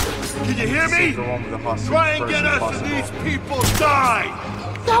 Batman! Can you hear me? Try and get us and these people die!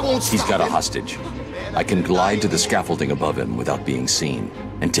 That won't stop He's got a him. hostage. I can glide to the scaffolding above him without being seen,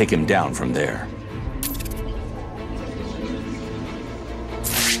 and take him down from there.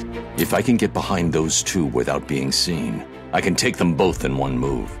 If I can get behind those 2 without being seen, I can take them both in one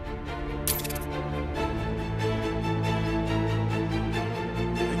move.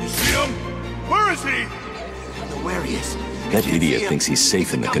 Can you see him? Where is he? Where he is? That idiot thinks he's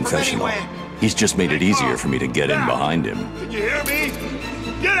safe in the confessional. He's just made it easier for me to get in behind him. Can you hear me?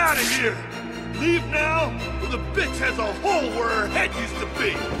 Get out of here! Leave now, or the bitch has a hole where her head used to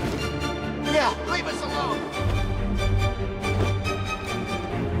be! Yeah, leave us alone!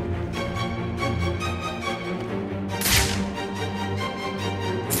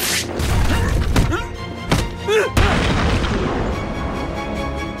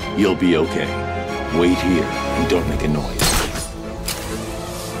 You'll be okay. Wait here and don't make a noise.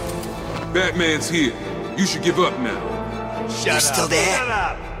 Batman's here. You should give up now. You're still there?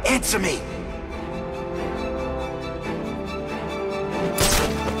 Answer me!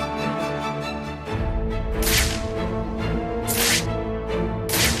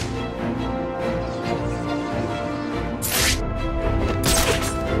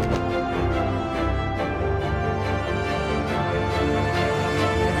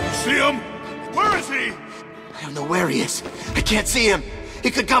 See him? Where is he? I don't know where he is. I can't see him. He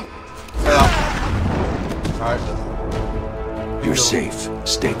could come... Alright. You're safe.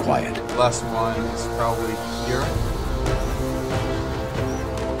 Stay quiet. Last one is probably here.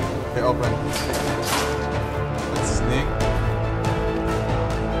 Okay, open. Let's sneak.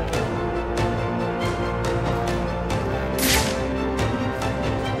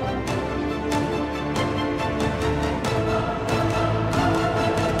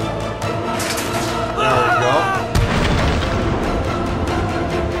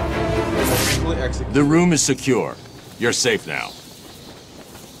 The room is secure. You're safe now.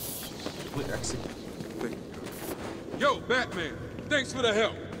 Yo, Batman, thanks for the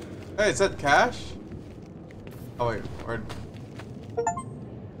help. Hey, is that cash? Oh wait, where?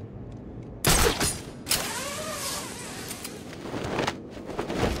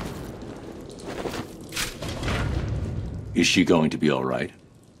 Is she going to be all right?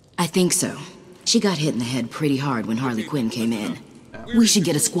 I think so. She got hit in the head pretty hard when Harley Quinn came in. We should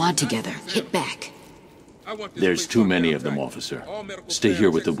get a squad together. Hit back. There's too many of them, officer. Stay here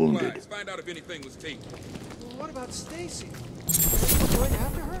with the wounded. What about Stacy? Going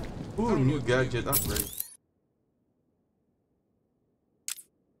after her? Ooh, new gadget upgrade.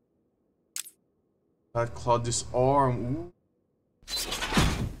 That clawed this arm.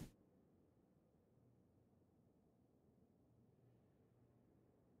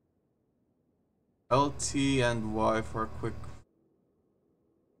 Ooh. LT and Y for a quick.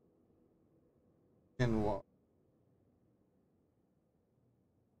 And what?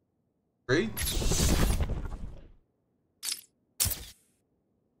 Great.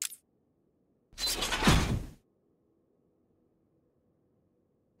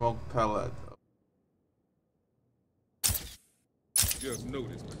 Smoke pallet. Just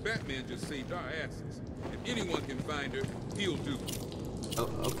noticed, but Batman just saved our asses. If anyone can find her, he'll do.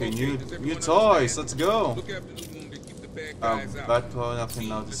 Okay, new toys. Let's go. Batman up and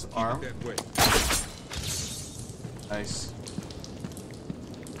now this arm. Nice.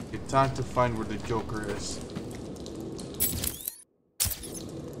 It's time to find where the Joker is.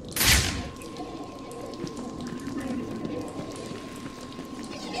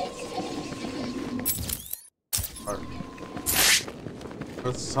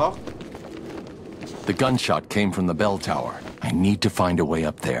 What's up? The gunshot came from the bell tower. I need to find a way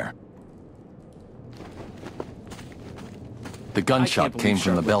up there. The gunshot came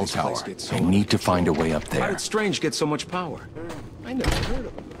from the bell tower. I need to find a way up How there. did Strange get so much power? I never heard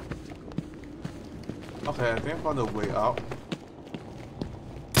of him. Okay, I think I found a way out.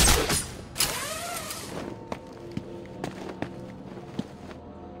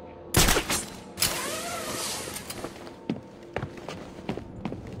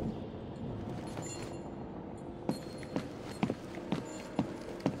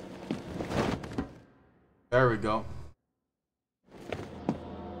 There we go.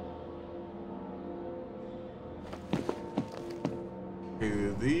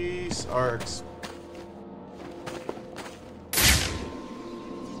 Okay, these are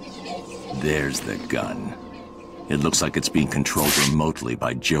There's the gun. It looks like it's being controlled remotely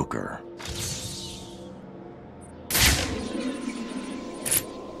by Joker.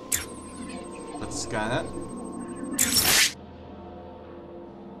 Let's scan it.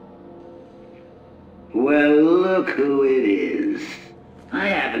 Well, look who it is. I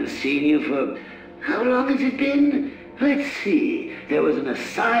haven't seen you for... How long has it been? Let's see. There was an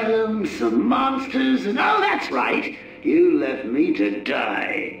asylum, some monsters, and... Oh, that's right! You left me to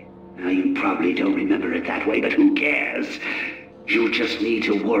die. Now, you probably don't remember it that way, but who cares? You just need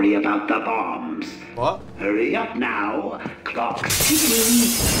to worry about the bombs. What? Hurry up now. Clock's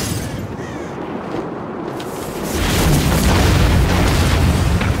ticking.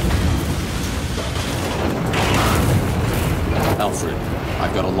 Alfred,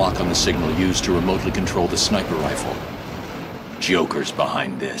 I've got a lock on the signal used to remotely control the sniper rifle. Joker's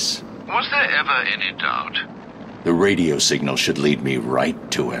behind this. Was there ever any doubt? The radio signal should lead me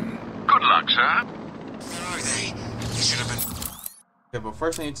right to him. Good luck, sir. Where are they? They should have been... Okay, but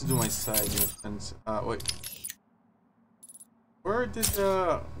first I need to do my side missions. Wait. Where did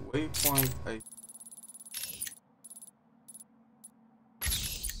the waypoint I...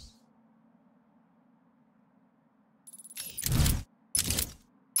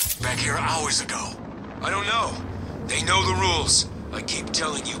 Back here hours ago. I don't know. They know the rules. I keep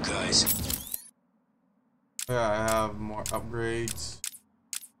telling you guys. Yeah, I have more upgrades.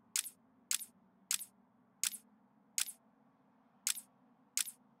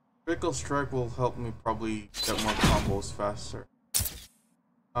 Critical strike will help me probably get more combos faster.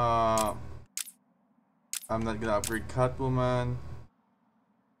 I'm not gonna upgrade Catwoman.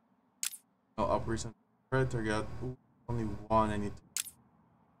 No upgrades on Predator yet. Ooh, only one I need to...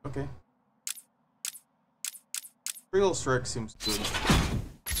 Okay. Critical strike seems good.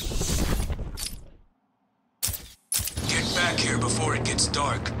 Get back here before it gets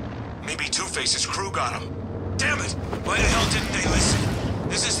dark. Maybe Two-Face's crew got him. Damn it! Why the hell didn't they listen?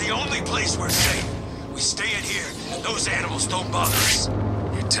 This is the only place we're safe. We stay in here, and those animals don't bother us.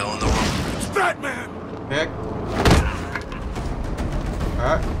 You're telling the wrong... It's Batman! Heck.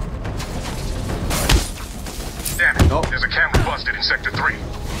 Alright. Damn it. Nope. There's a camera busted in Sector 3.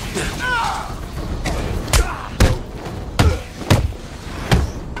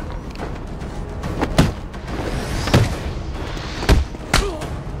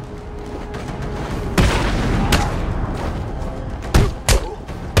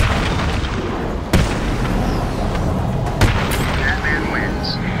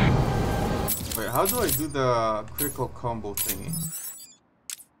 How do I do the critical combo thingy?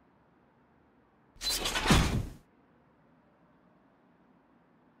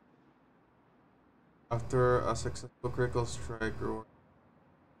 After a successful critical strike or...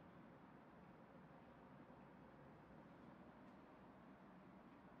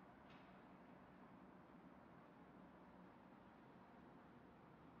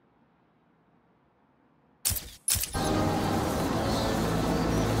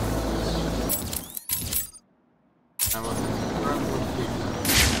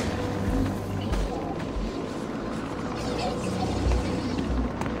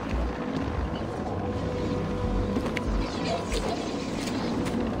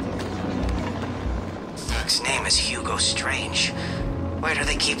 His name is Hugo Strange. Where do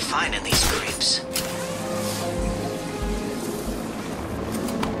they keep finding these creeps?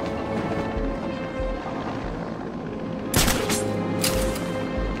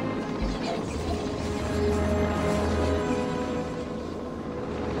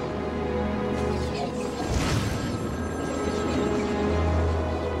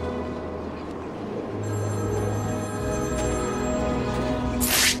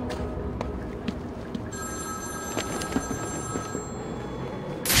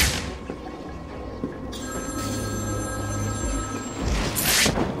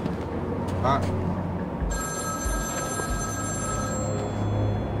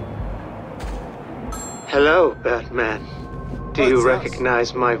 Hello, Batman. Do you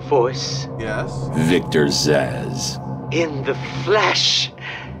recognize my voice? Yes. Victor Zsasz. In the flesh!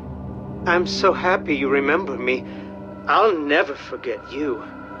 I'm so happy you remember me. I'll never forget you.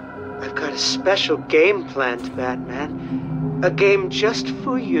 I've got a special game planned, Batman. A game just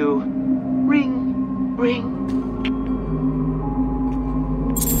for you. Ring, ring.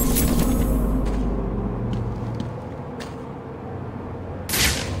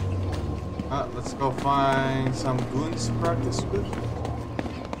 Let's go find some goons to practice with.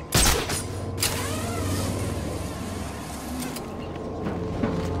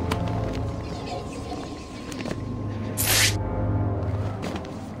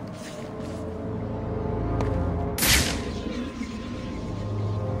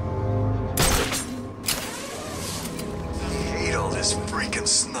 I hate all this freaking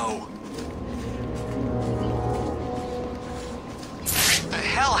snow. The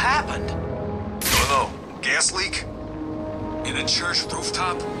hell happened? Oh no, gas leak? In a church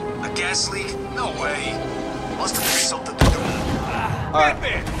rooftop? A gas leak? No way. Must have been something to do with it.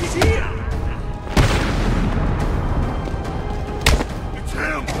 Batman, he's here! It's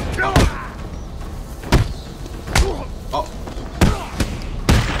him! Kill him! Oh.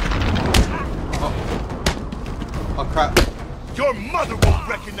 Oh crap. Your mother won't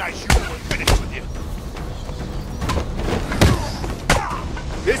recognize you when we're finished with you.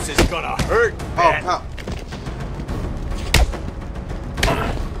 This is gonna hurt, man. Oh,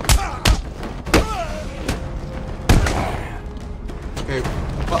 okay,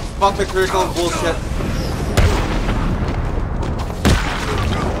 fuck the critical bullshit.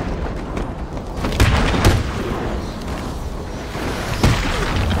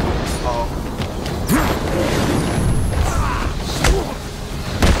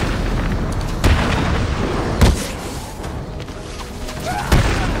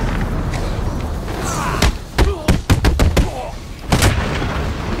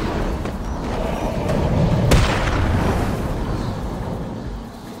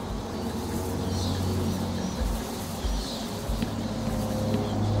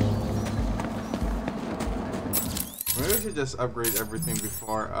 Maybe I should just upgrade everything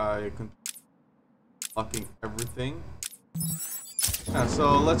before I can locking everything. Yeah,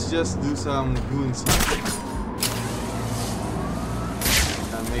 so let's just do some goon hunting.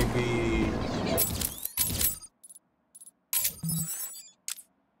 And maybe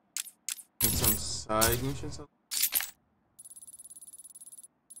some side missions.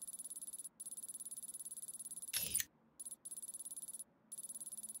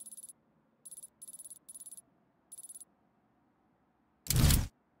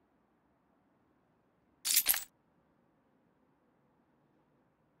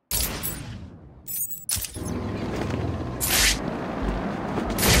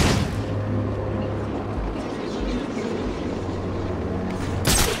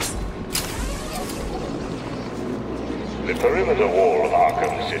 The perimeter wall of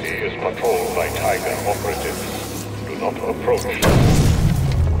Arkham City is patrolled by Tiger operatives. Do not approach them.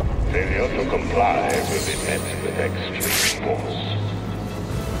 Failure to comply will be met with extreme force.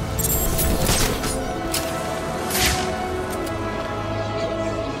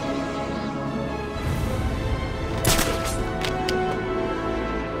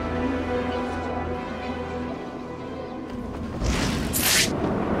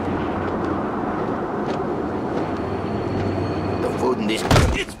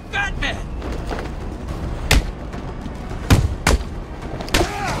 It's Batman!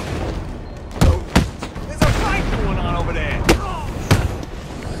 There's a fight going on over there!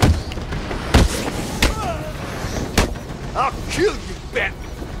 I'll kill you, Batman!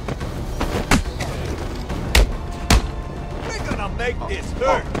 We're gonna make this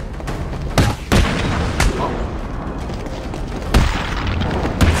hurt!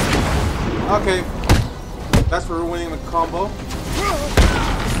 Okay, that's for ruining the combo.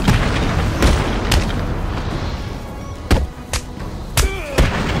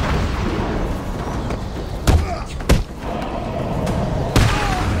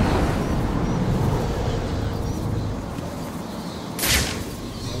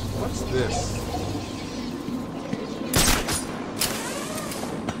 What's this?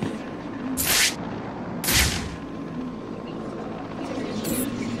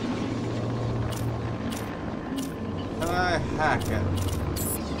 Can I hack it?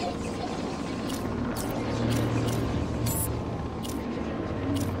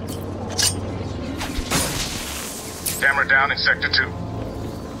 Camera down in Sector 2.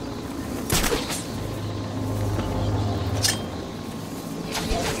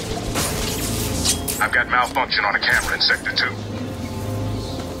 I've got malfunction on a camera in Sector 2.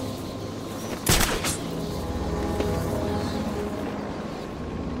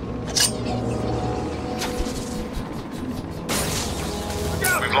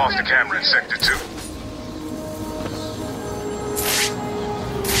 lost a camera in Sector 2.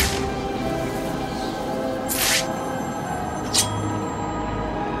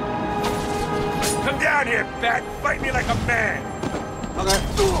 Come down here, Bat. Fight me like a man. Okay.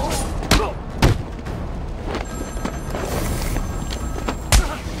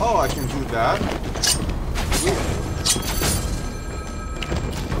 Oh, I can do that.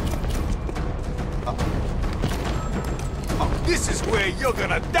 This is where you're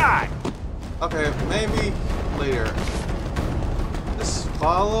gonna die. Okay, maybe later. Just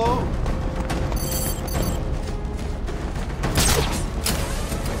follow.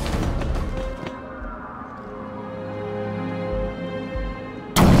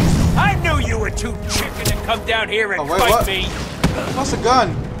 I knew you were too chicken to come down here and fight what? me. What's a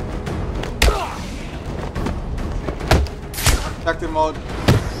gun? Detective mode.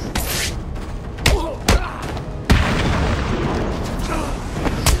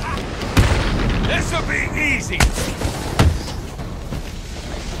 This'll be easy.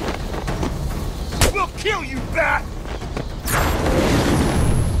 We'll kill you, Bat.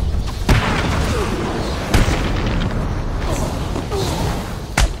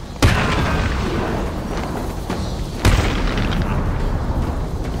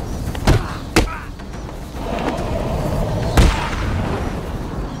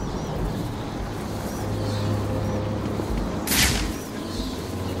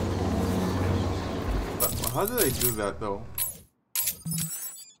 How do they do that though?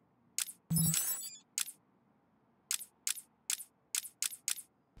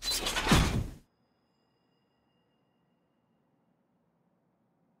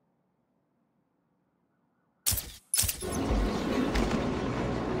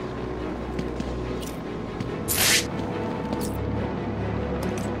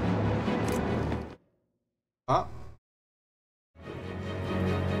 Huh?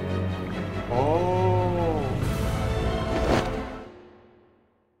 Oh.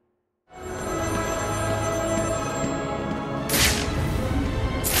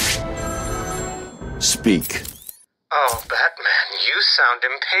 Speak. Oh, Batman, you sound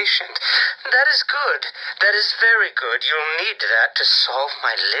impatient. That is good. That is very good. You'll need that to solve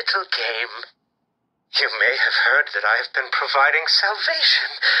my little game. You may have heard that I have been providing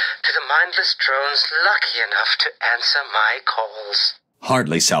salvation to the mindless drones lucky enough to answer my calls.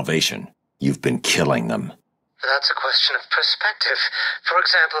 Hardly salvation. You've been killing them. That's a question of perspective. For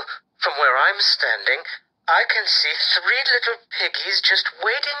example, from where I'm standing, I can see 3 little piggies just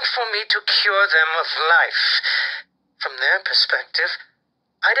waiting for me to cure them of life. From their perspective,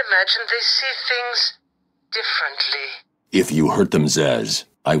 I'd imagine they see things differently. If you hurt them, Zez,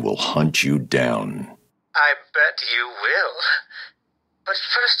 I will hunt you down. I bet you will. But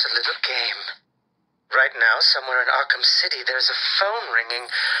first, a little game. Right now, somewhere in Arkham City, there's a phone ringing.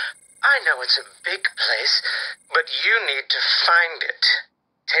 I know it's a big place, but you need to find it.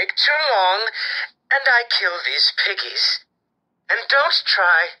 Take too long, and I kill these piggies. And don't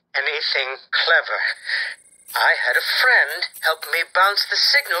try anything clever. I had a friend help me bounce the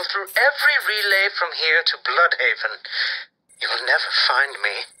signal through every relay from here to Bloodhaven. You'll never find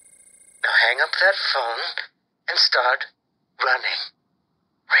me. Now hang up that phone and start running.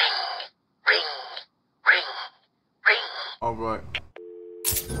 Ring, ring, ring, ring. All right.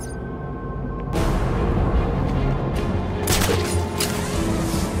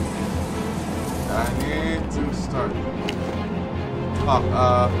 I need to start.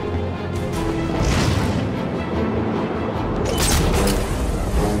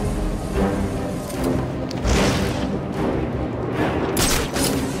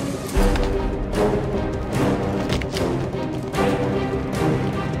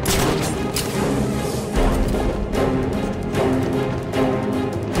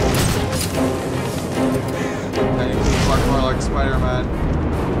 Like Spider-Man.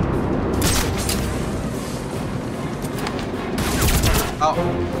 Oh.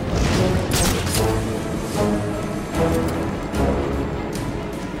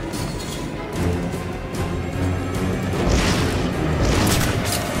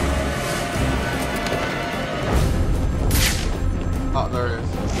 Oh, there it is.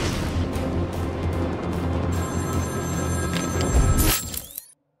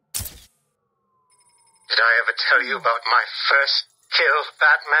 Did I ever tell you about my first kill,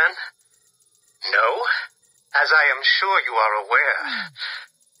 Batman? No? As I am sure you are aware,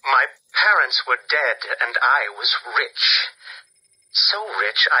 my parents were dead and I was rich. So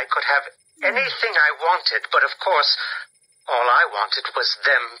rich I could have anything I wanted, but of course, all I wanted was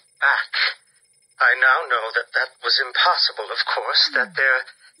them back. I now know that that was impossible, of course, that their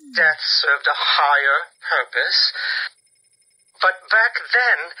death served a higher purpose. But back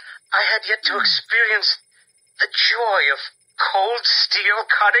then, I had yet to experience the joy of cold steel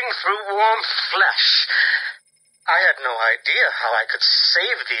cutting through warm flesh. I had no idea how I could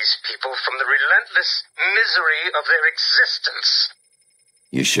save these people from the relentless misery of their existence.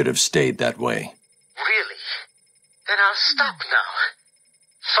 You should have stayed that way. Really? Then I'll stop now.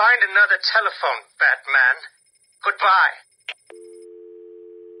 Find another telephone, Batman. Goodbye.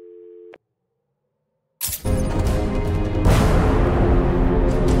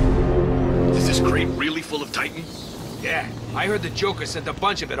 Is this crate really full of Titan? Yeah, I heard the Joker sent a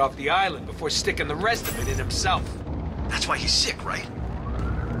bunch of it off the island before sticking the rest of it in himself. That's why he's sick, right?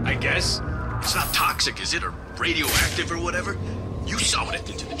 I guess. It's not toxic, is it? Or radioactive or whatever? You saw what it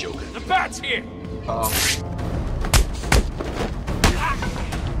did to the Joker. The Bat's here!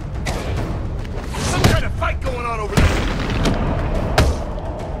 Some kind of fight going on over there!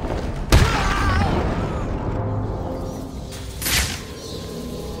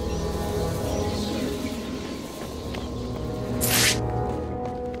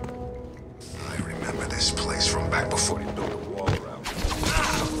 I remember this place from back before they built a wall around it.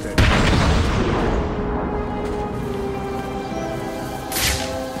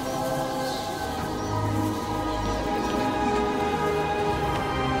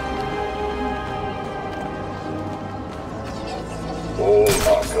 All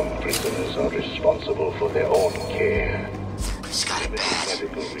Arkham prisoners are responsible for their own care. He's got it bad.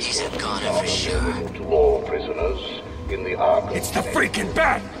 He's a goner for sure. To all prisoners in the Arkham. It's the freaking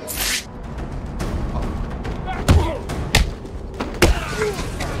Bat!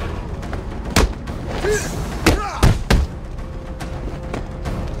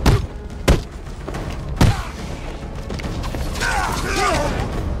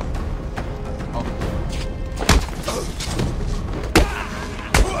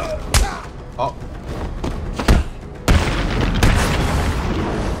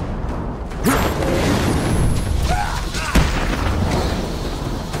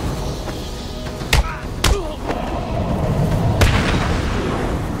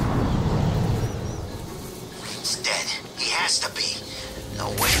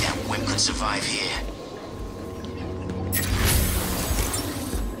 Survive here.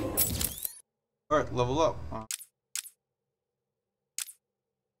 Alright, level up.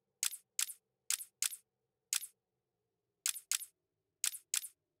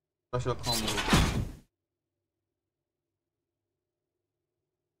 Special combo.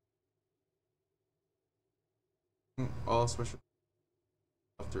 All special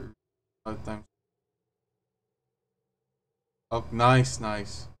after 5 times. Oh, nice,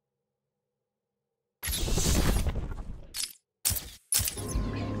 nice.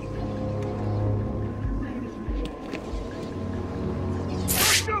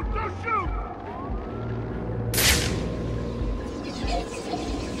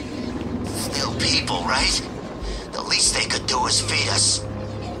 Still people, right? The least they could do is feed us.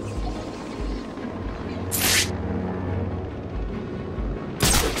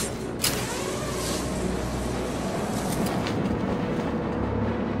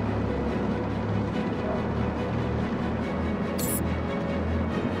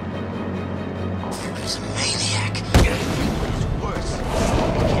 He's a maniac. It's worse.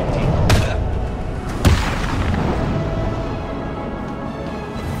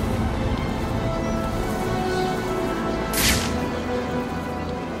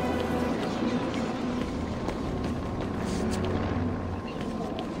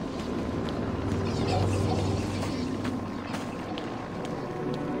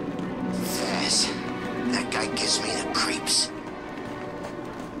 Yes, that guy gives me the creeps.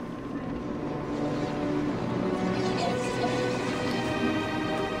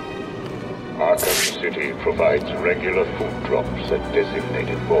 Arkham City provides regular food drops at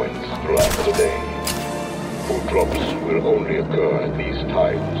designated points throughout the day. Food drops will only occur at these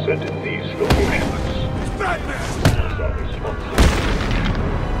times and in these locations. Prisoners are responsible.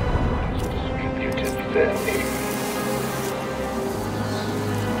 It's distributed fairly.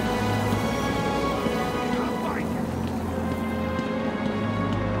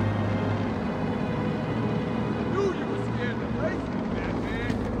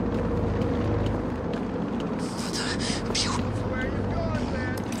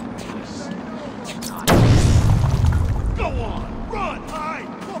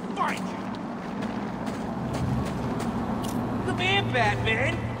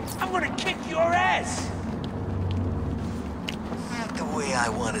 Batman! I'm gonna kick your ass! Not the way I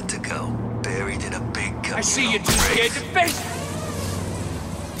wanted to go. Buried in a big communal I see you're too scared to face it!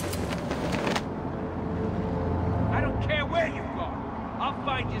 I don't care where you've gone. I'll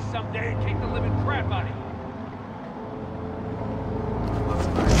find you someday and kick the living crap out of you.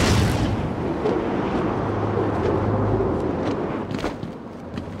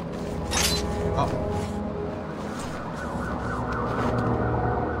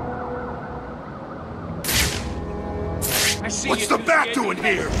 What's the bat doing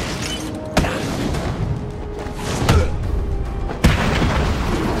here?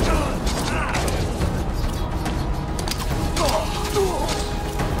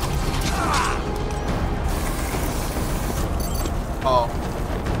 Oh.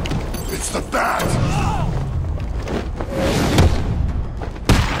 It's the bat!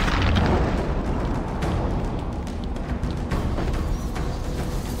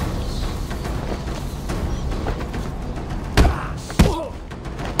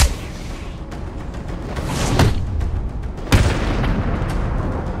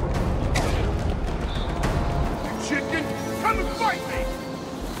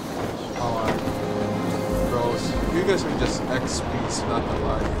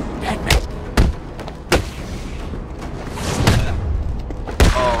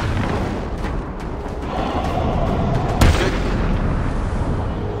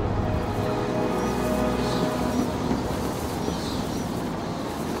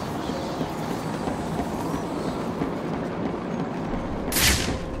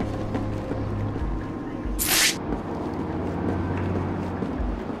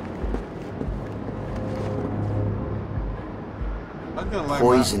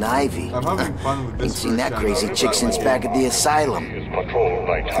 Poison ivy. I'm having fun with this. Ain't seen that crazy chick since back at the asylum. Is patrolled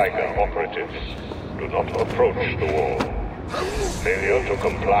by Tiger operatives. Do not approach the wall. Failure to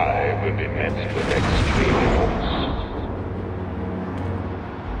comply will be met with extreme force.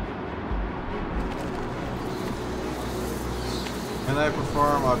 Can I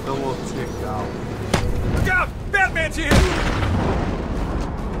perform a double takedown? Look out! Batman's here!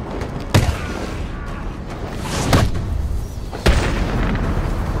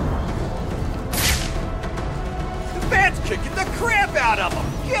 Kicking the crap out of him!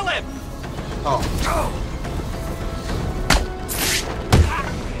 Kill him! Oh.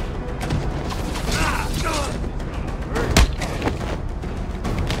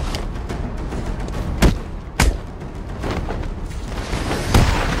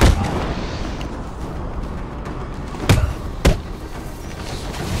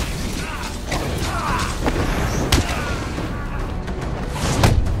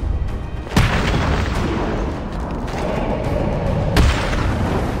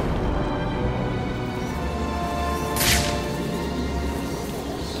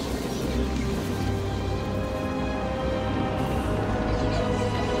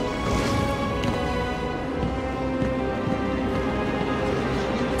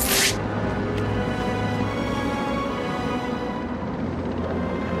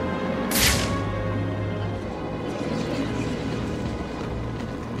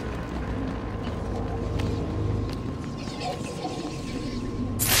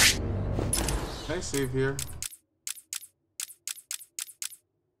 Can I save here?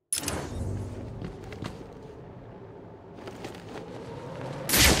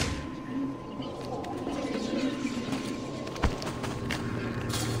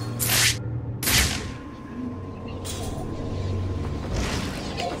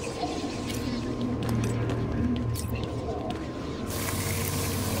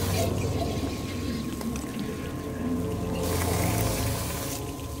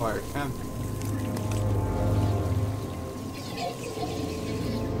 Oh, I can't.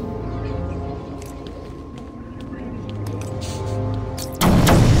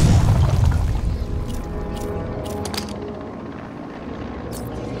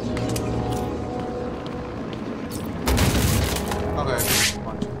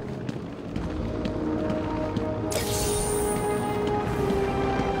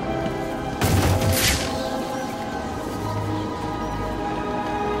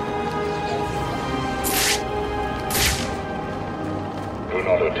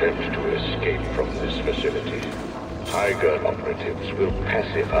 Attempt to escape from this facility. Tiger operatives will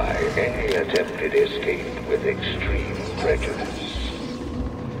pacify any attempted escape with extreme prejudice.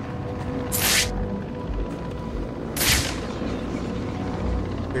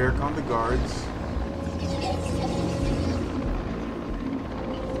 Here come the guards.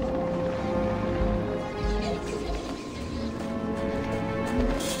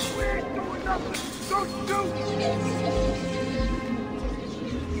 We ain't doing nothing! Don't shoot!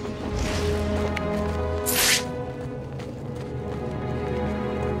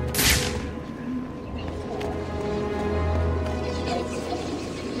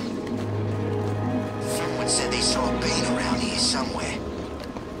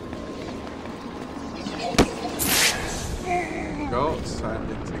 Go, it's time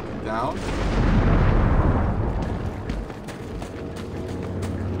to take it down.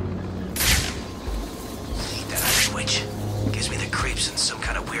 in some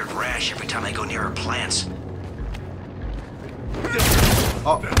kind of weird rash every time I go near her plants.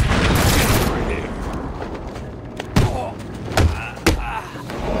 Oh.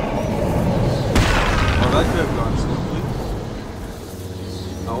 Oh, that could have gone smoothly.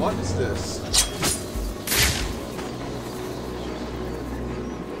 Now what is this?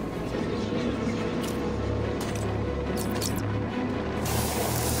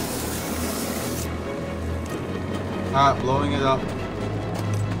 Ah, blowing it up.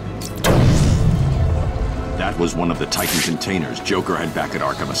 That was one of the Titan containers Joker had back at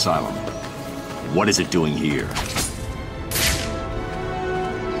Arkham Asylum. What is it doing here?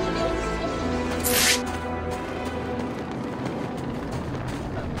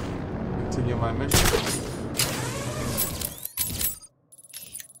 Continue my mission.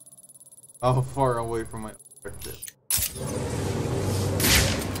 How far away from my objective?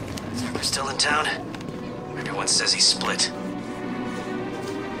 We're still in town? Everyone says he's split.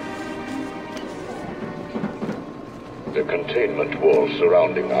 The containment wall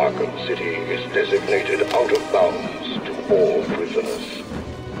surrounding Arkham City is designated out of bounds to all prisoners.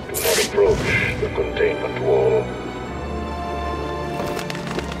 Do not approach the containment wall.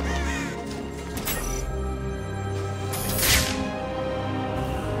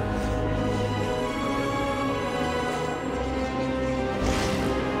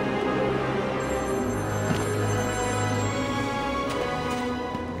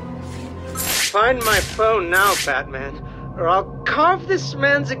 Find my phone now, Batman, or I'll carve this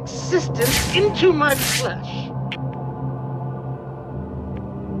man's existence into my flesh.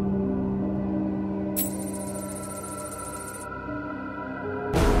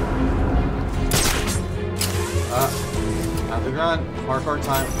 Have the gun. Hardcore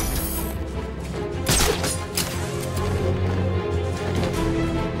time.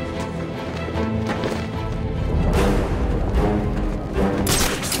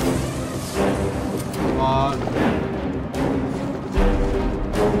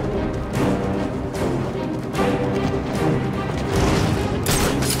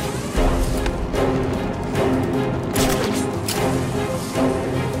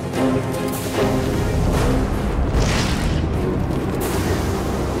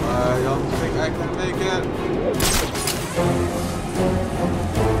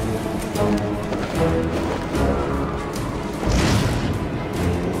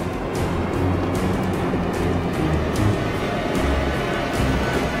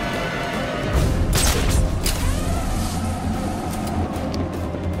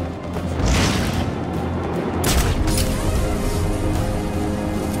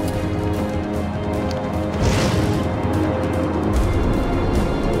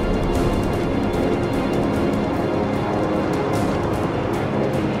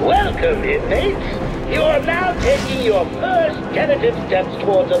 Welcome, inmates. You are now taking your first tentative steps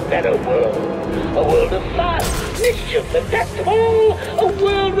towards a better world. A world of fun, mischief, and best of all, a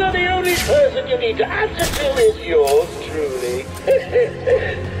world where the only person you need to answer to is yours truly.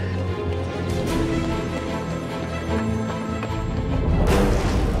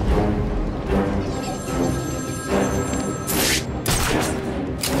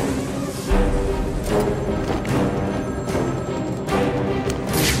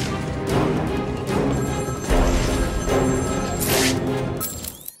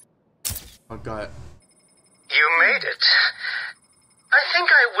 You made it. I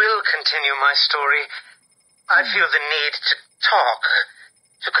think I will continue my story. I feel the need to talk,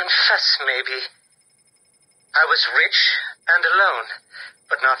 to confess maybe. I was rich and alone,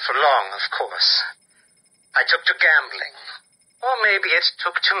 but not for long, of course. I took to gambling, or maybe it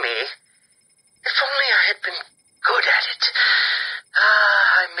took to me. If only I had been good at it.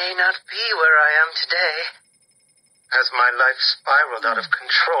 I may not be where I am today. As my life spiraled out of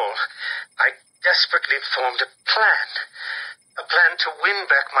control, I desperately formed a plan. A plan to win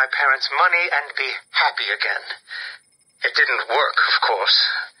back my parents' money and be happy again. It didn't work, of course.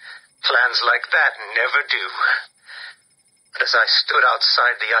 Plans like that never do. But as I stood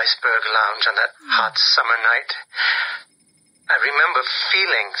outside the Iceberg Lounge on that hot summer night, I remember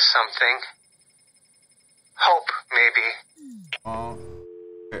feeling something. Hope, maybe.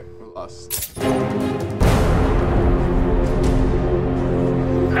 Okay, we lost.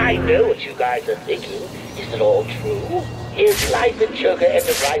 I know what you guys are thinking. Is it all true? Is life in Joker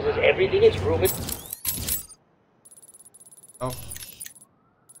Enterprises everything it's rumored? Oh.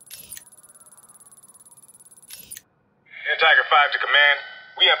 Tiger 5 to command.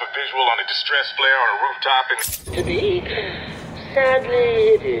 We have a visual on a distress flare on a rooftop in... To be?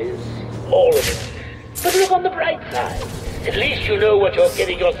 Sadly, it is. All of it. But look on the bright side. At least you know what you're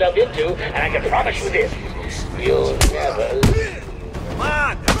getting yourself into, and I can promise you this. You'll never... Come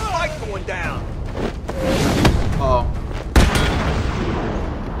on, there's a fight going down. Oh.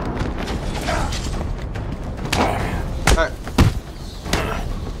 Hey.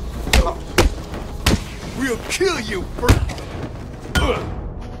 Oh. We'll kill you, Bert.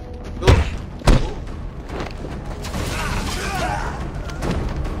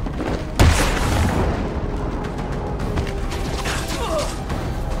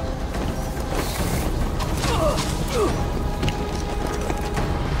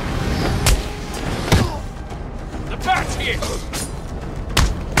 The bat's here!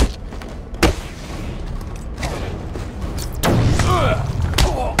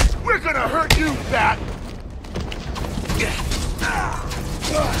 We're gonna hurt you, Bat!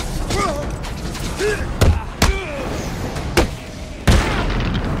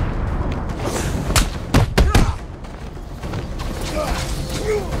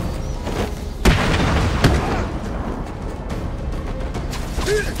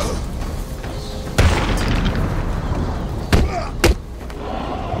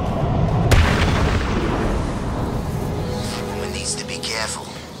 Woman needs to be careful.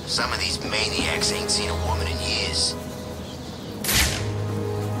 Some of these maniacs ain't seen a woman in years.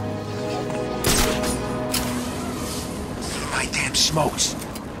 My damn smokes.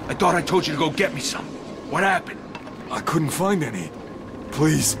 I thought I told you to go get me some. What happened? I couldn't find any.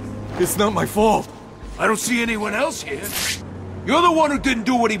 Please, it's not my fault. I don't see anyone else here. You're the one who didn't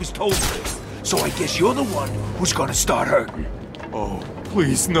do what he was told to. So I guess you're the one who's gonna start hurting. Oh,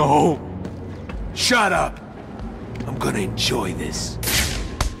 please, no. Shut up. I'm gonna enjoy this.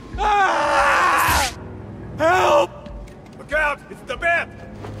 Ah! Help! Look out! It's the Bat!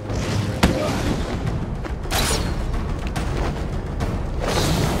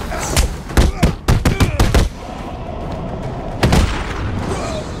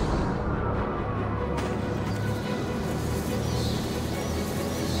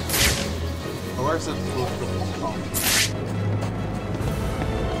 Where's it?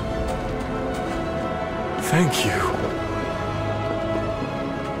 Thank you.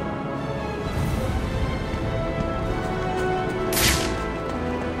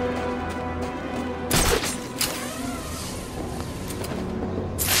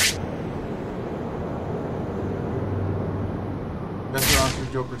 Guess we're on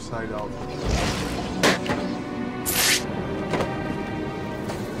to Joker's side out.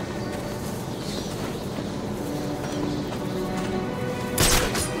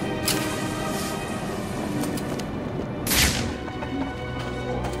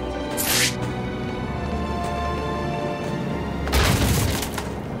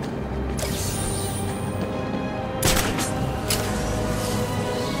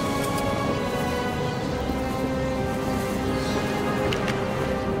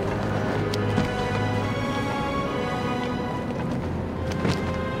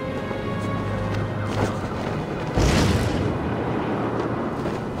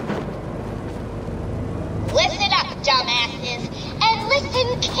 Listen up, dumbasses, and listen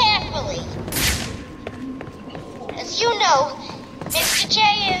carefully. As you know, Mr. J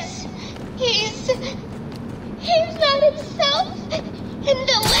he's not himself, and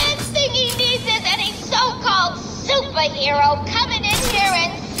the last thing he needs is any so-called superhero coming in here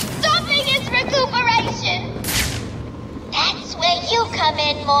and stopping his recuperation. That's where you come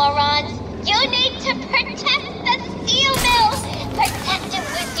in, morons. You need to protect the steel mill. Protect it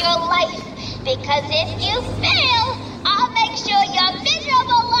with your life. Because if you fail, I'll make sure your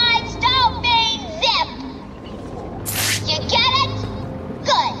miserable lives don't mean zip! You get it?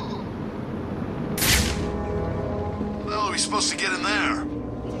 Good. How are we supposed to get in there?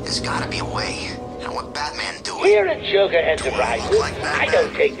 There's gotta be a way. And what Batman doing? Here at Joker Enterprises, I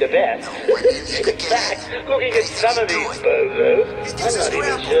don't take the best. In fact, looking at some of these bozos, I'm not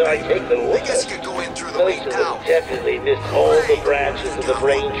even sure I take the worst. Most of them definitely missed all the branches of the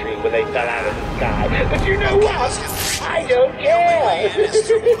brain tree when they fell out of the sky. But you know what? I don't care.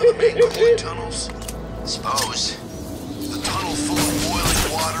 Suppose. The tunnel full of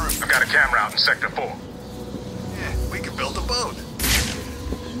boiling water. I've got a camera out in Sector 4. Yeah, we could build a boat.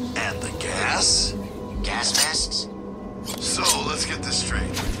 And the gas? Gas masks? So, let's get this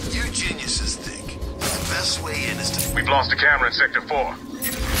straight. You geniuses think the best way in is to... We've lost a camera in Sector 4.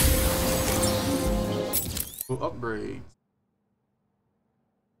 We'll upgrade.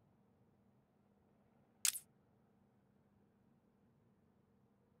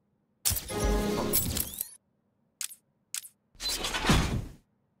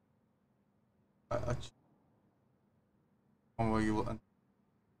 One way you will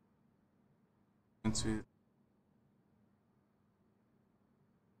into it.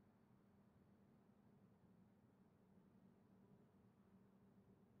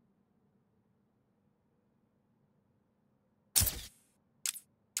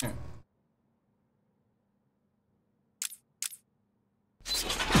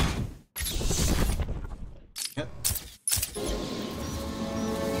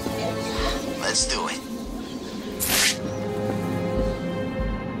 Let's do it.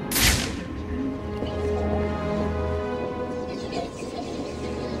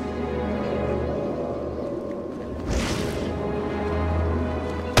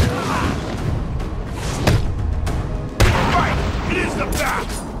 Right! It is the bat!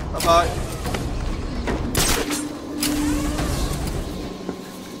 Bye-bye.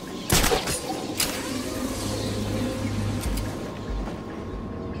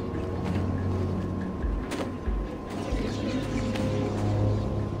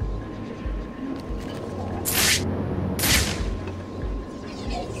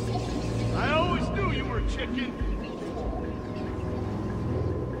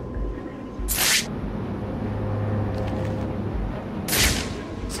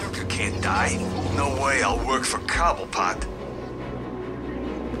 Can't die? No way I'll work for Cobblepot.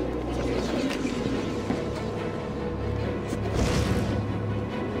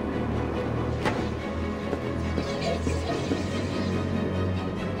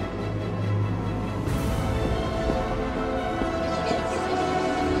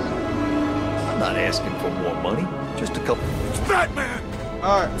 I'm not asking for more money, just a couple. It's Batman!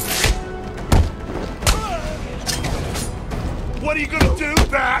 Alright. What are you gonna do,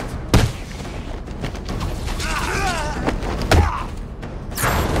 Bat?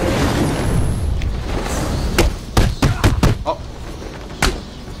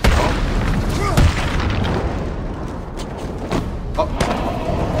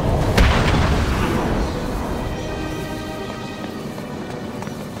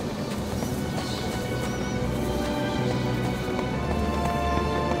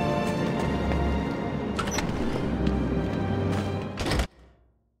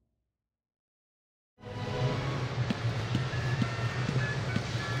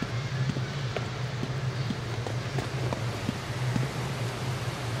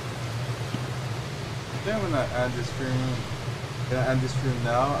 I'm gonna end this stream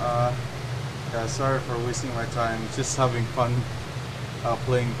now. Yeah, sorry for wasting my time. Just having fun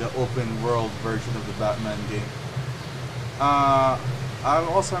playing the open world version of the Batman game.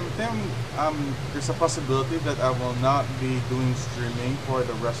 There's a possibility that I will not be doing streaming for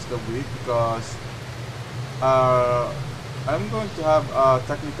the rest of the week because I'm going to have a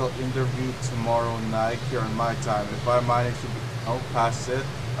technical interview tomorrow night here on my time. If I manage to pass it.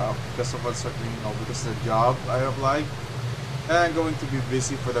 Because of because of the job I applied, and I'm going to be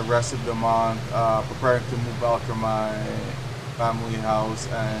busy for the rest of the month, preparing to move out from my family house,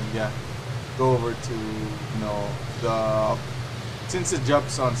 and yeah, go over to since the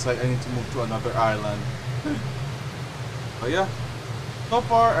job's on site, I need to move to another island. But yeah, so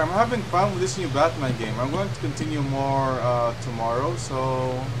far I'm having fun with this new Batman game. I'm going to continue more tomorrow,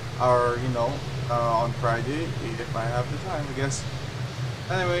 or on Friday if I have the time, I guess.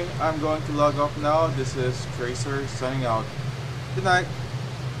 Anyway, I'm going to log off now. This is Tracer signing out. Good night.